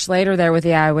 Ryan Schlater there with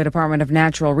the Iowa Department of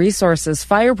Natural Resources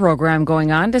fire program going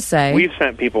on to say, we've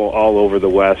sent people all over the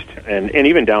West and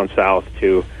even down south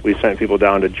too. We've sent people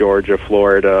down to Georgia,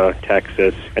 Florida,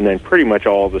 Texas, and then pretty much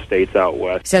all the states out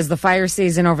west. He says the fire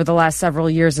season over the last several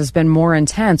years has been more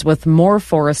intense with more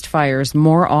forest fires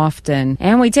more often.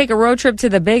 And we take a road trip to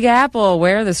the Big Apple,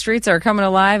 where the streets are coming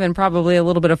alive and probably a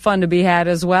little bit of fun to be had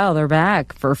as well. They're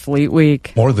back for Fleet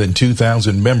Week. More than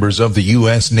 2,000 members members of the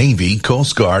U.S. Navy,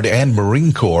 Coast Guard, and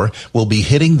Marine Corps will be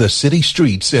hitting the city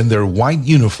streets in their white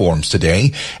uniforms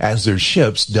today as their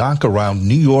ships dock around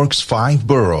New York's 5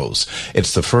 boroughs.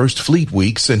 It's the first Fleet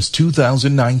Week since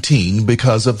 2019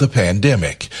 because of the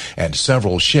pandemic, and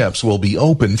several ships will be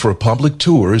open for public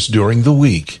tours during the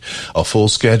week. A full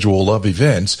schedule of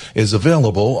events is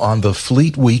available on the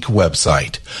Fleet Week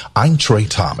website. I'm Trey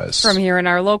Thomas. From here in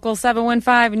our local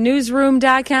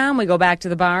 715newsroom.com, we go back to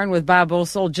the barn with Bob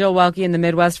Bosold, Jill Welke, and the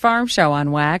Midwest Farm Show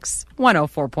on Wax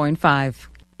 104.5.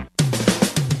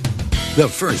 The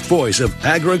first voice of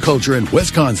agriculture in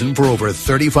Wisconsin for over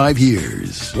 35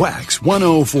 years. Wax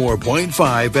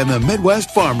 104.5 and the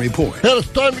Midwest Farm Report. And it's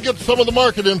time to get some of the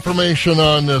market information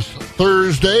on this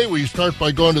Thursday. We start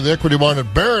by going to the Equity Barn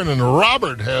at Barron, and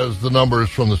Robert has the numbers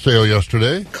from the sale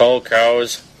yesterday. Cull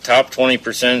cows, top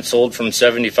 20% sold from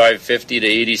 $75.50 to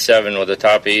 $87 with a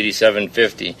top of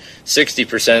 $87.50.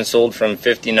 60% sold from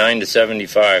 $59 to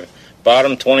 $75.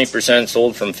 Bottom 20%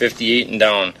 sold from $58 and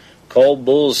down. Cull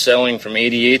bulls selling from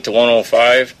 $88 to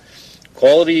 $105.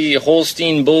 Quality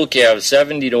Holstein bull calves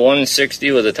 $70 to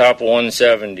 $160 with a top of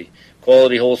 $170.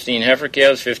 Quality Holstein heifer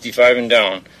calves $55 and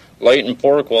down. Light and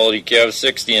poor quality calves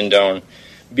 $60 and down.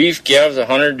 Beef calves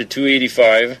 $100 to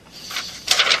 $285.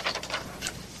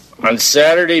 On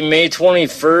Saturday, May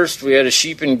 21st, we had a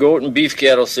sheep and goat and beef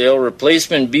cattle sale.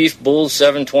 Replacement beef bulls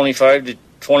 $7.25 to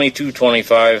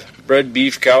 $22.25. Bred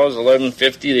beef cows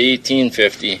 $11.50 to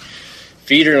 $18.50.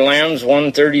 Feeder lambs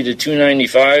 $130 to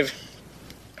 $295.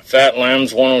 Fat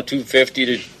lambs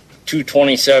 $102.50 to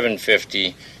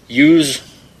 $227.50. Ewes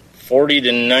 $40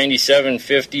 to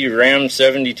 $97.50. Rams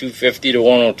 $72.50 to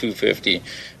 $102.50.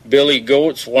 Billy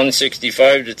goats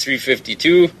 $165 to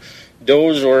 $352.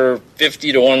 Does were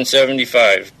 $50 to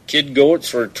 $175. Kid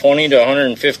goats were $20 to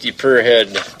 $150 per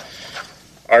head.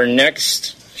 Our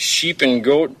next sheep and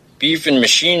goat, beef and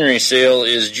machinery sale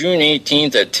is June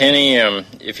 18th at 10 a.m.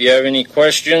 If you have any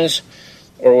questions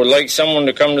or would like someone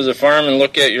to come to the farm and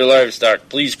look at your livestock,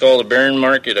 please call the Barron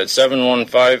Market at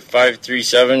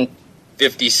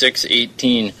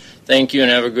 715-537-5618. Thank you and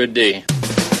have a good day.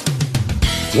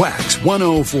 Wax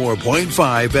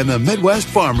 104.5 and the Midwest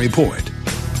Farm Report.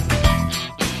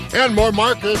 And more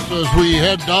markets as we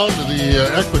head down to the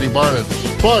Equity Barn at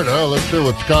Sparta. Let's hear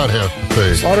what Scott has to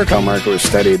say. Slaughter cow market was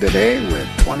steady today with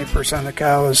 20% of the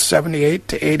cows 78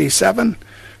 to 87,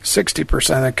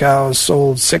 60% of the cows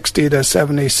sold 60 to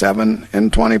 77,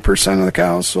 and 20% of the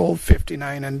cows sold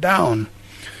 59 and down.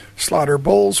 Slaughter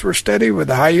bulls were steady with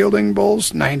the high-yielding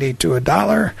bulls 90 to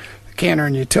 $1, the canner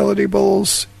and utility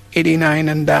bulls 89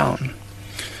 and down.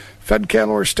 Fed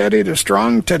cattle were steady to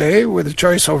strong today with the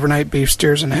choice overnight beef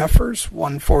steers and heifers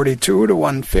 142 to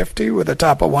 150 with a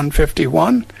top of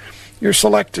 151. Your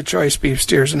select choice beef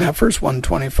steers and heifers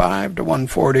 125 to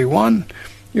 141.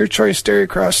 Your choice dairy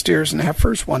cross steers and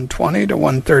heifers 120 to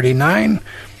 139.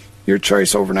 Your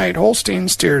choice overnight Holstein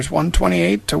steers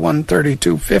 128 to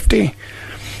 132.50.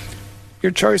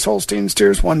 Your choice Holstein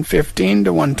steers 115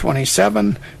 to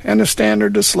 127, and a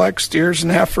standard to select steers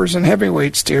and heifers and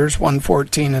heavyweight steers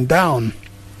 114 and down.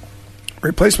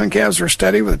 Replacement calves were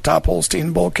steady with the top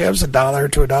Holstein bull calves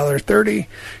 $1 to $1.30,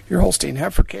 your Holstein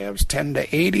heifer calves 10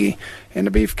 to 80, and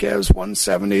the beef calves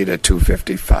 170 to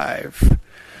 255.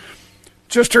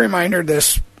 Just a reminder,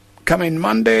 this coming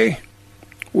Monday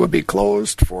will be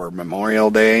closed for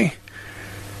Memorial Day.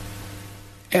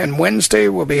 And Wednesday,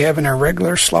 we'll be having our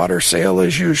regular slaughter sale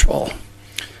as usual.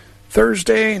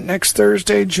 Next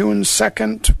Thursday, June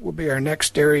 2nd, will be our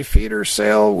next dairy feeder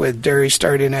sale with dairy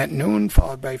starting at noon,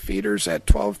 followed by feeders at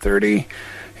 12:30.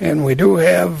 And we do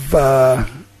have a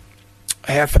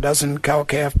half a dozen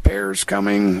cow-calf pairs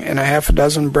coming and a half a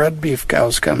dozen bred beef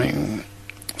cows coming.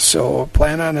 So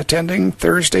plan on attending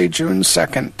Thursday, June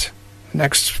 2nd,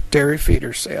 next dairy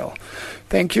feeder sale.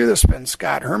 Thank you. This has been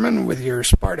Scott Herman with your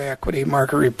Sparta Equity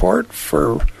Market Report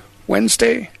for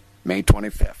Wednesday, May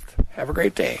 25th. Have a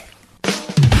great day.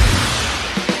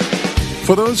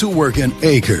 For those who work in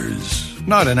acres,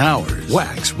 not in hours,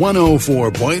 Wax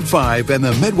 104.5 and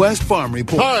the Midwest Farm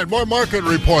Report. All right, more market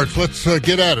reports. Let's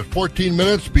get at it. 14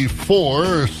 minutes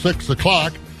before 6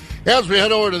 o'clock. As we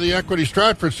head over to the Equity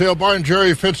Stratford sale barn,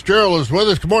 Jerry Fitzgerald is with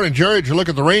us. Good morning, Jerry. Did you look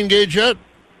at the rain gauge yet?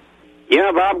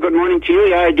 Yeah, Bob, good morning to you.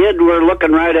 Yeah, I did. We're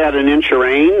looking right at an inch of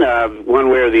rain, one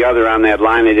way or the other on that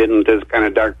line. It didn't. It was kind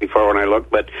of dark before when I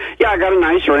looked. But, yeah, I got a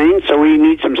nice rain, so we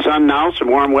need some sun now, some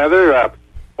warm weather.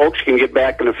 Folks can get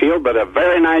back in the field, but a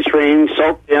very nice rain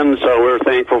soaked in, so we're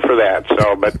thankful for that.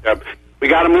 So, but we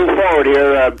got to move forward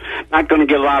here. Not going to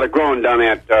get a lot of growing done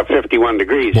at 51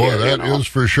 degrees. Boy, here, that is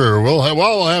for sure.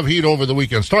 We'll have heat over the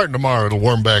weekend. Starting tomorrow, it'll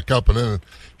warm back up, and then it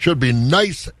Should be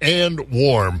nice and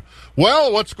warm.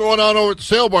 Well, what's going on over at the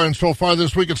sale barn so far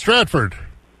this week at Stratford?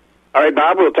 All right,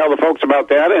 Bob, we'll tell the folks about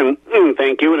that, and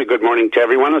thank you, and a good morning to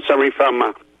everyone. A summary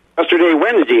from yesterday,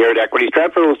 Wednesday, here at Equity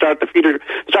Stratford. We'll start with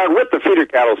the feeder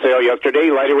cattle sale yesterday.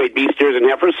 Lighter weight beef steers and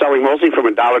heifers selling mostly from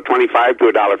 $1.25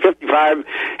 to $1.55.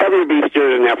 Heavier beef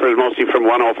steers and heifers mostly from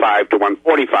 $1.05 to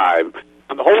 $1.45.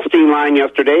 On the Holstein line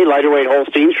yesterday, lighter weight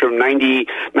Holsteins from $97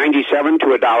 to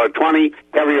 $1.20,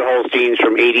 heavier Holsteins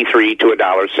from $83 to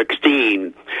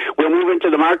 $1.16. We'll move into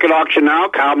the market auction now.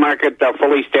 Cow market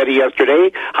fully steady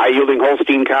yesterday. High-yielding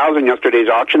Holstein cows in yesterday's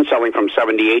auction selling from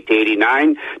 78 to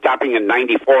 89, topping at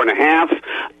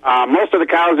 94.5. Most of the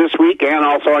cows this week and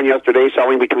also on yesterday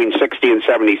selling between 60 and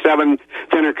 77.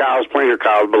 Thinner cows, plainer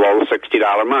cows below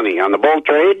 $60 money. On the bull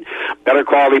trade, better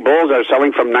quality bulls are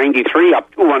selling from 93 up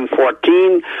to 114.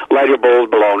 Lighter bulls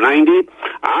below 90.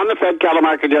 On the fed cattle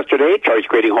market yesterday, choice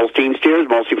grading Holstein steers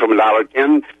mostly from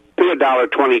 $1.10 to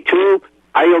 $1.22.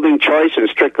 High-yielding choice and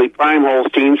strictly prime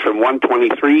Holsteins from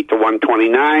 $1.23 to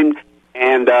 $1.29,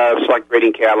 and select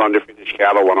grading cattle, underfinished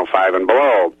cattle, $105 and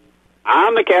below.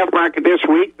 On the calf market this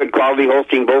week, good quality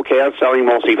Holstein bull calves selling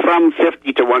mostly from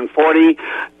 $50 to $140,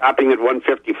 topping at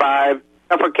 $155.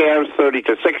 Heifer calves $30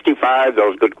 to $65.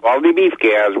 Those good quality beef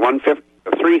calves $150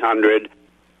 to $300.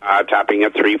 Topping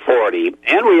at $340.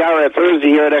 And we are at Thursday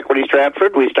here at Equity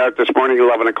Stratford. We start this morning at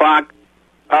 11 o'clock.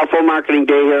 Full marketing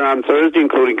day here on Thursday,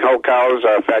 including cows,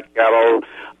 fat cattle,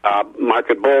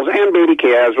 market bulls, and baby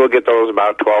calves. We'll get those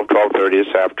about 12:30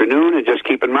 this afternoon. And just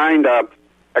keep in mind,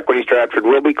 Equity Stratford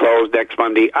will be closed next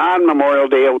Monday on Memorial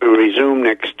Day. It will resume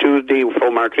next Tuesday,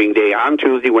 full marketing day on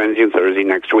Tuesday, Wednesday, and Thursday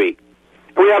next week.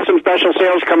 We have some special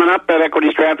sales coming up at Equity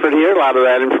Stratford here. A lot of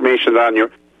that information is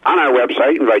on our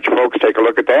website. Invite you folks to take a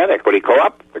look at that. Equity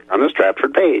Co-op, click on the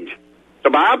Stratford page.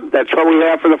 So, Bob, that's what we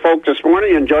have for the folks this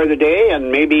morning. Enjoy the day,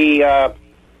 and maybe,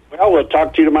 we'll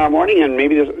talk to you tomorrow morning, and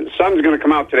maybe the sun's going to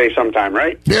come out today sometime,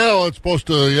 right? Yeah, well, it's supposed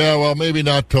to, maybe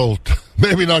not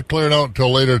clearing out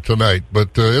until later tonight,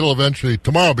 but it'll eventually,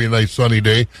 tomorrow will be a nice sunny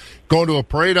day. Going to a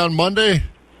parade on Monday?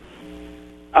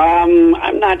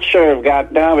 I'm not sure. We've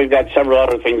got several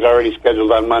other things already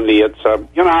scheduled on Monday. It's,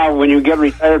 you know how when you get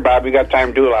retired, Bob, you got time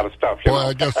to do a lot of stuff. Well,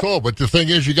 I guess so, but the thing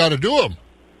is, you got to do them.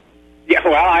 Yeah,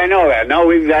 well, I know that. No,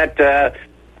 we've got,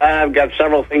 I've got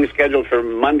several things scheduled for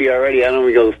Monday already. I don't know if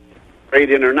we go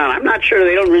straight in or not. I'm not sure.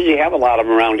 They don't really have a lot of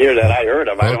them around here that I heard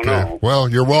of. I don't know. Well,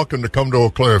 you're welcome to come to Eau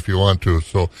Claire if you want to.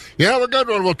 So, yeah, have a good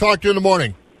one. We'll talk to you in the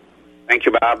morning. Thank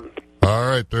you, Bob. All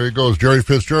right, there he goes, Jerry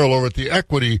Fitzgerald over at the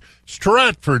Equity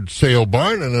Stratford Sale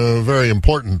Barn, and a very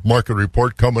important market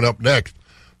report coming up next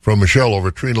from Michelle over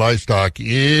at Treen Livestock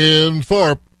in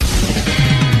Thorpe.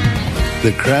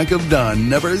 The crack of dawn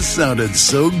never sounded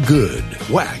so good.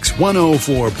 Wax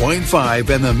 104.5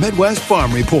 and the Midwest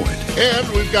Farm Report. And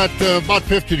we've got about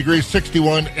 50 degrees,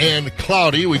 61 and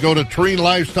cloudy. We go to Treen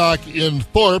Livestock in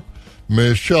Thorpe.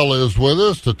 Michelle is with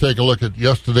us to take a look at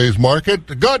yesterday's market.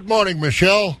 Good morning,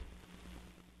 Michelle.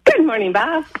 Good morning,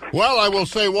 Bob. Well, I will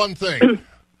say one thing.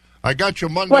 I got you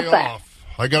Monday off.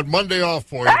 I got Monday off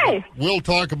for you. Hey. We'll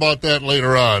talk about that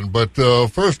later on. But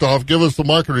first off, give us the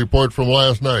market report from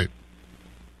last night.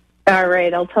 All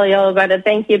right, I'll tell you all about it.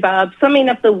 Thank you, Bob. Summing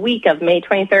up the week of May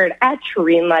 23rd at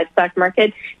Treen Livestock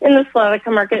Market. In the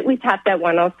Slaughter market, we topped at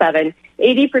 107.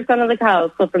 80% of the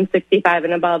cows sold from 65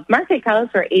 and above. Market cows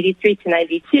were 83 to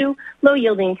 92.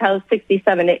 Low-yielding cows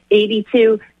 67 to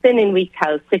 82. Thin and weak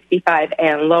cows 65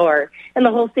 and lower. In the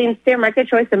Holstein steer market,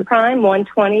 choice and prime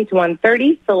 120 to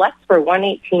 130. Selects for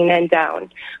 118 and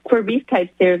down. For beef type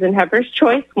steers and heifers,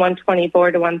 choice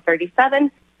 124 to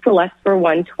 137. Selects for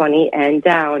 120 and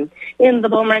down. In the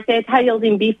bull market,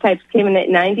 high-yielding beef types came in at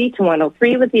 90 to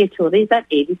 103, with the utilities at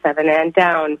 87 and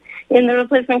down. In the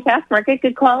replacement calf market,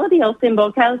 good quality Holstein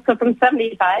bull cows go from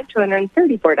 $75 to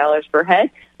 $134 per head.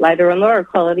 Lighter and lower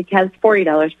quality calves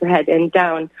 $40 per head and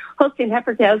down. Holstein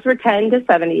heifer calves were $10 to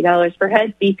 $70 per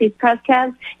head. Beef East Cross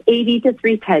calves $80 to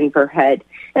 $310 per head.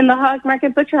 In the hog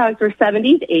market, butcher hogs were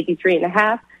 70 to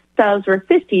 83.5. Sows were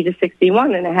 50 to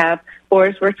 61.5.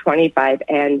 Boars were 25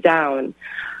 and down.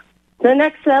 The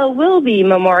next sale will be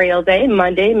Memorial Day,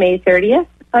 Monday, May 30th,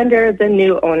 under the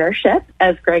new ownership,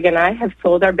 as Greg and I have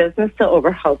sold our business to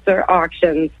Oberholzer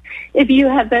Auctions. If you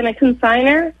have been a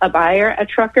consignor, a buyer, a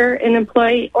trucker, an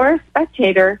employee, or a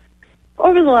spectator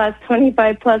over the last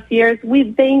 25-plus years,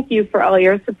 we thank you for all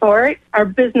your support. Our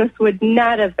business would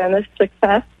not have been a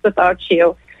success without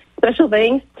you. Special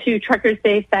thanks to Truckers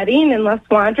Dave Fetting and Les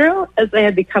Wandro, as they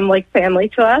have become like family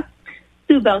to us.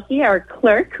 Sue Belkey, our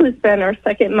clerk, who's been our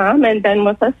second mom and been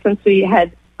with us since we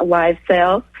had a live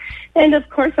sale. And, of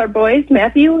course, our boys,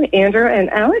 Matthew, Andrew, and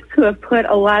Alex, who have put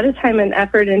a lot of time and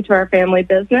effort into our family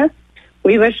business.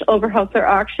 We wish Oberholzer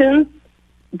Auctions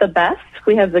the best.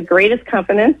 We have the greatest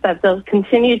confidence that they'll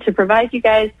continue to provide you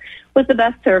guys with the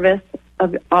best service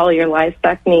of all your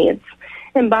livestock needs.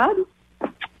 And, Bob,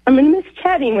 I'm going to miss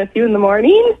chatting with you in the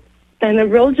morning. It's been a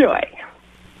real joy.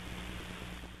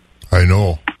 I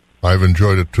know. I've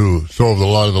enjoyed it, too. So have a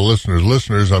lot of the listeners.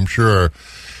 Listeners, I'm sure, are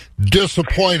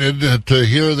disappointed to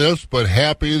hear this, but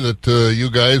happy that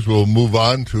you guys will move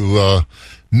on to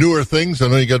newer things. I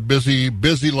know you got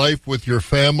busy life with your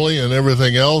family and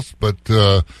everything else, but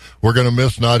we're going to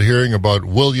miss not hearing about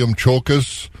William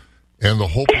Chokas and the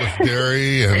Hopeless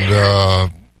Dairy,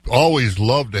 and always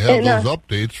love to have those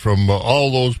updates from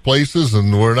all those places,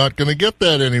 and we're not going to get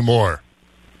that anymore.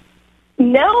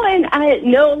 No, and I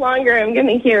no longer am going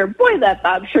to hear, boy, that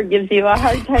Bob sure gives you a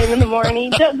hard time in the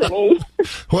morning, doesn't he?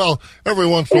 Well, every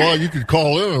once in a while you could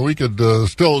call in and we could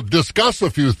still discuss a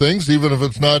few things, even if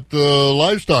it's not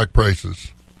livestock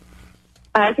prices.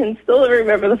 I can still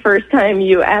remember the first time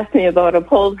you asked me about a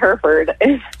polled Hereford.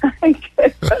 I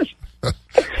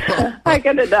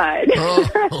could have died.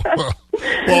 Well,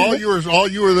 all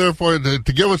you were there for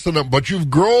to give us the number, but you've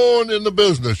grown in the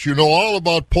business. You know all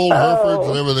about polled Herefords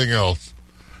and everything else.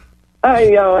 I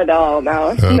know it all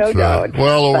now. That's no right. doubt.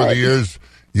 Well, over the years,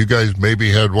 you guys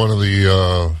maybe had one of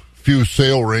the few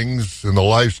sale rings in the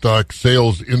livestock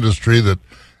sales industry that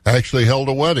actually held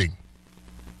a wedding.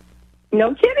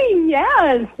 No kidding.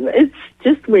 Yeah, it's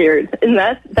just weird, and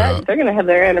that they're going to have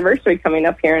their anniversary coming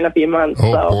up here in a few months.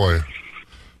 Oh boy!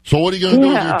 So what are you going to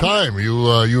do with your time?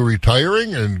 You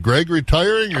retiring, and Greg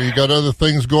retiring, or you got other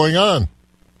things going on?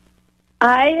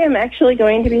 I am actually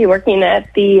going to be working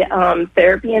at the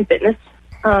therapy and fitness,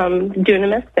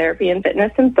 Dunamis Therapy and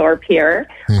Fitness in Thorpe here.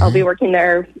 Mm-hmm. I'll be working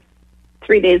there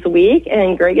 3 days a week,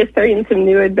 and Greg is starting some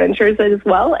new adventures as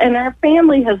well. And our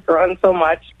family has grown so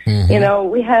much. Mm-hmm. You know,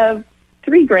 we have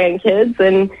 3 grandkids,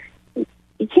 and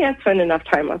you can't spend enough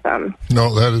time with them.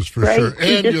 No, that is for sure.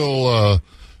 And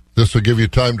this will give you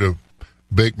time to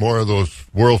bake more of those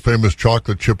world-famous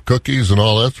chocolate chip cookies and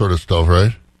all that sort of stuff,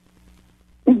 right?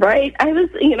 Right.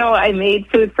 I made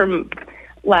food from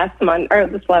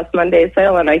this last Monday's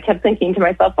sale, and I kept thinking to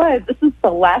myself, wow, this is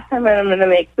the last time I'm going to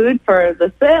make food for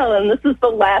the sale, and this is the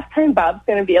last time Bob's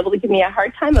going to be able to give me a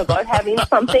hard time about having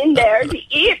something there to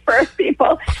eat for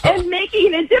people and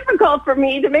making it difficult for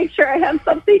me to make sure I have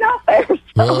something out there. So.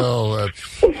 Well,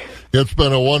 it's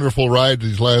been a wonderful ride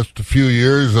these last few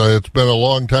years. It's been a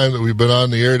long time that we've been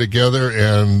on the air together,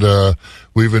 and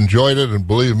we've enjoyed it, and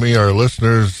believe me, our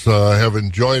listeners have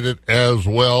enjoyed it as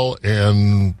well,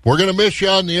 and we're going to miss you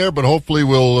on the air, but hopefully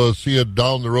we'll see you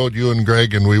down the road, you and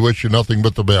Greg, and we wish you nothing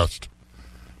but the best.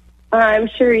 I'm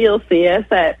sure you'll see us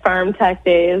at Farm Tech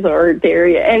Days or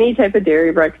dairy, any type of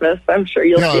dairy breakfast. I'm sure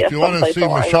you'll see us someplace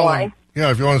along the line. Yeah,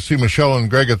 if you want to see Michelle and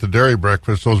Greg at the dairy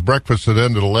breakfast, those breakfasts that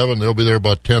end at 11, they'll be there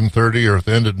about 10:30, or if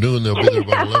they end at noon, they'll be there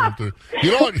about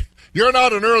 11:30. You're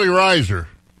not an early riser.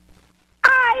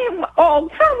 Oh,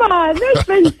 come on. There's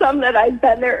been some that I've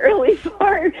been there early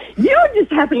for. You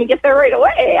just happen to get there right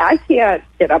away. I can't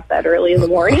get up that early in the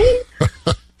morning.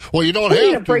 Well, you don't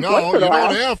have to now. You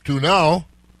don't have to now.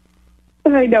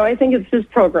 I know. I think it's just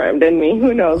programmed in me.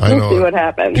 Who knows? We'll see what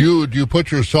happens. Do you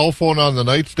put your cell phone on the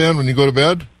nightstand when you go to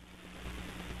bed?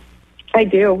 I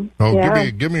do. Oh, yeah.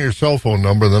 Give me your cell phone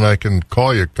number, then I can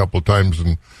call you a couple times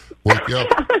and wake you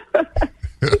up.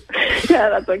 Yeah,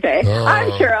 that's okay.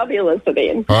 I'm sure I'll be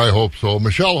listening. I hope so.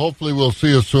 Michelle, hopefully we'll see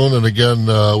you soon. And again,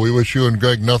 we wish you and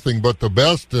Greg nothing but the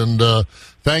best. And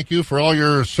thank you for all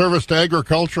your service to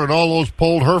agriculture and all those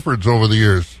polled Herefords over the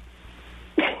years.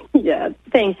 Yeah,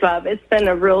 thanks, Bob. It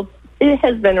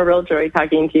has been a real joy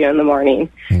talking to you in the morning.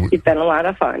 It's been a lot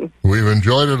of fun. We've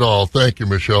enjoyed it all. Thank you,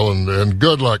 Michelle, and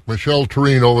good luck. Michelle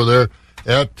Tureen over there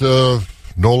at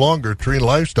no longer Tureen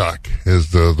Livestock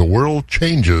as the world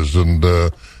changes,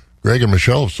 and Greg and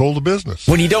Michelle have sold the business.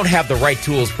 When you don't have the right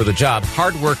tools for the job,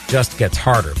 hard work just gets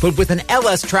harder. But with an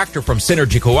LS tractor from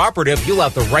Synergy Cooperative, you'll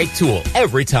have the right tool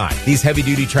every time. These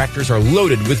heavy-duty tractors are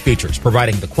loaded with features,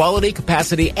 providing the quality,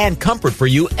 capacity, and comfort for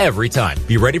you every time.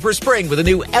 Be ready for spring with a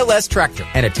new LS tractor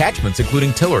and attachments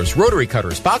including tillers, rotary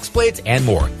cutters, box blades, and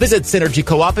more. Visit Synergy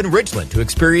Co-op in Ridgeland to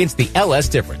experience the LS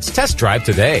difference. Test drive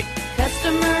today.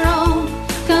 Customer-owned,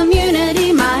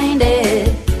 community-minded,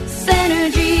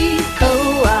 Synergy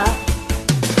Co-op.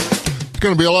 It's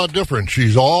going to be a lot different.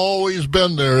 She's always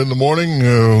been there in the morning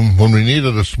when we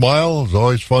needed a smile. It's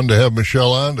always fun to have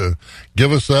Michelle on to give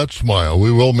Give us that smile.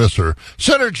 We will miss her.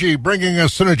 Synergy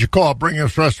Co-op, bringing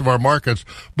us the rest of our markets.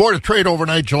 Board of Trade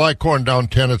overnight, July corn down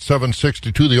 10 at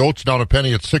 7.62. The oats down a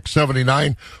penny at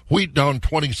 6.79. Wheat down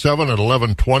 27 at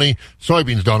 11.20.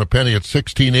 Soybeans down a penny at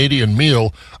 16.80. And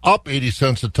meal up 80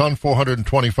 cents a ton,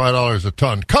 $425 a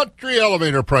ton. Country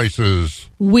elevator prices.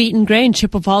 Wheat and grain,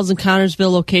 Chippewa Falls and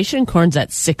Connorsville location. Corn's at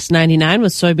 $6.99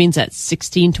 with soybeans at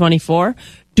 $16.24.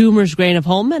 Doomer's Grain of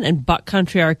Holman and Buck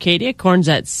Country Arcadia. Corn's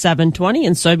at $7.20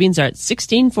 and soybeans are at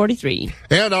 $16.43.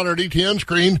 And on our DTN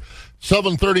screen,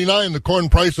 $7.39 the corn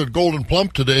price at Golden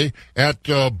Plump today at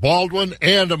Baldwin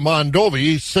and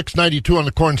Mondovi. $6.92 on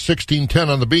the corn, $16.10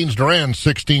 on the beans. Duran,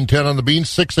 $16.10 on the beans,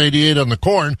 $6.88 on the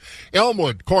corn.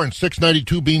 Elmwood, corn,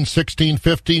 $6.92, beans,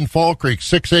 $16.15. Fall Creek,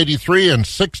 $6.83 and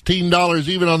 $16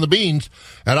 even on the beans.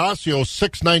 At Osseo,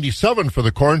 $6.97 for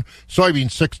the corn.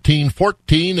 Soybeans,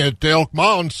 $16.14 at Elk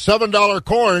Mound. $7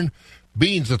 corn.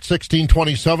 Beans at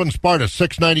 $16.27, Sparta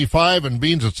 $6.95, and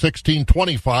beans at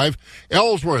 $16.25.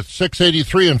 Ellsworth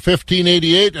 $6.83 and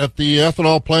 $15.88 at the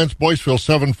ethanol plants. Boyceville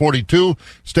 $7.42,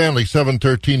 Stanley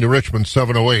 $7.13 to Richmond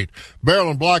 $7.08. Barrel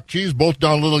and block cheese both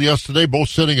down a little yesterday, both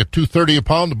sitting at $2.30 a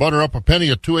pound. The butter up a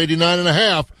penny at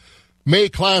 $2.89.5. May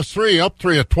Class 3 up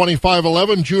 3 at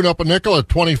 $25.11. June up a nickel at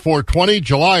 $24.20.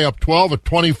 July up 12 at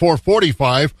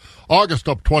 $24.45. August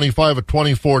up 25 at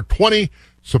 $24.20.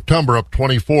 September up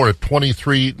 24 at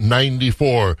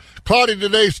 $23.94. Cloudy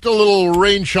today, still a little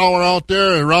rain shower out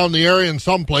there around the area in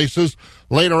some places.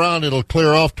 Later on, it'll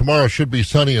clear off. Tomorrow should be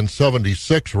sunny and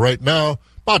 76. Right now,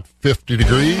 about 50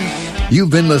 degrees.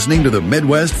 You've been listening to the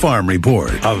Midwest Farm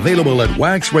Report, available at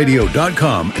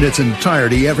waxradio.com in its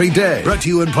entirety every day. Brought to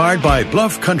you in part by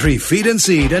Bluff Country Feed and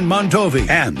Seed in Mondovi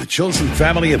and the Chilson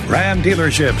family of Ram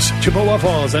dealerships, Chippewa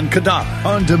Falls and Cadott.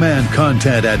 On-demand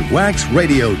content at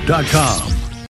waxradio.com.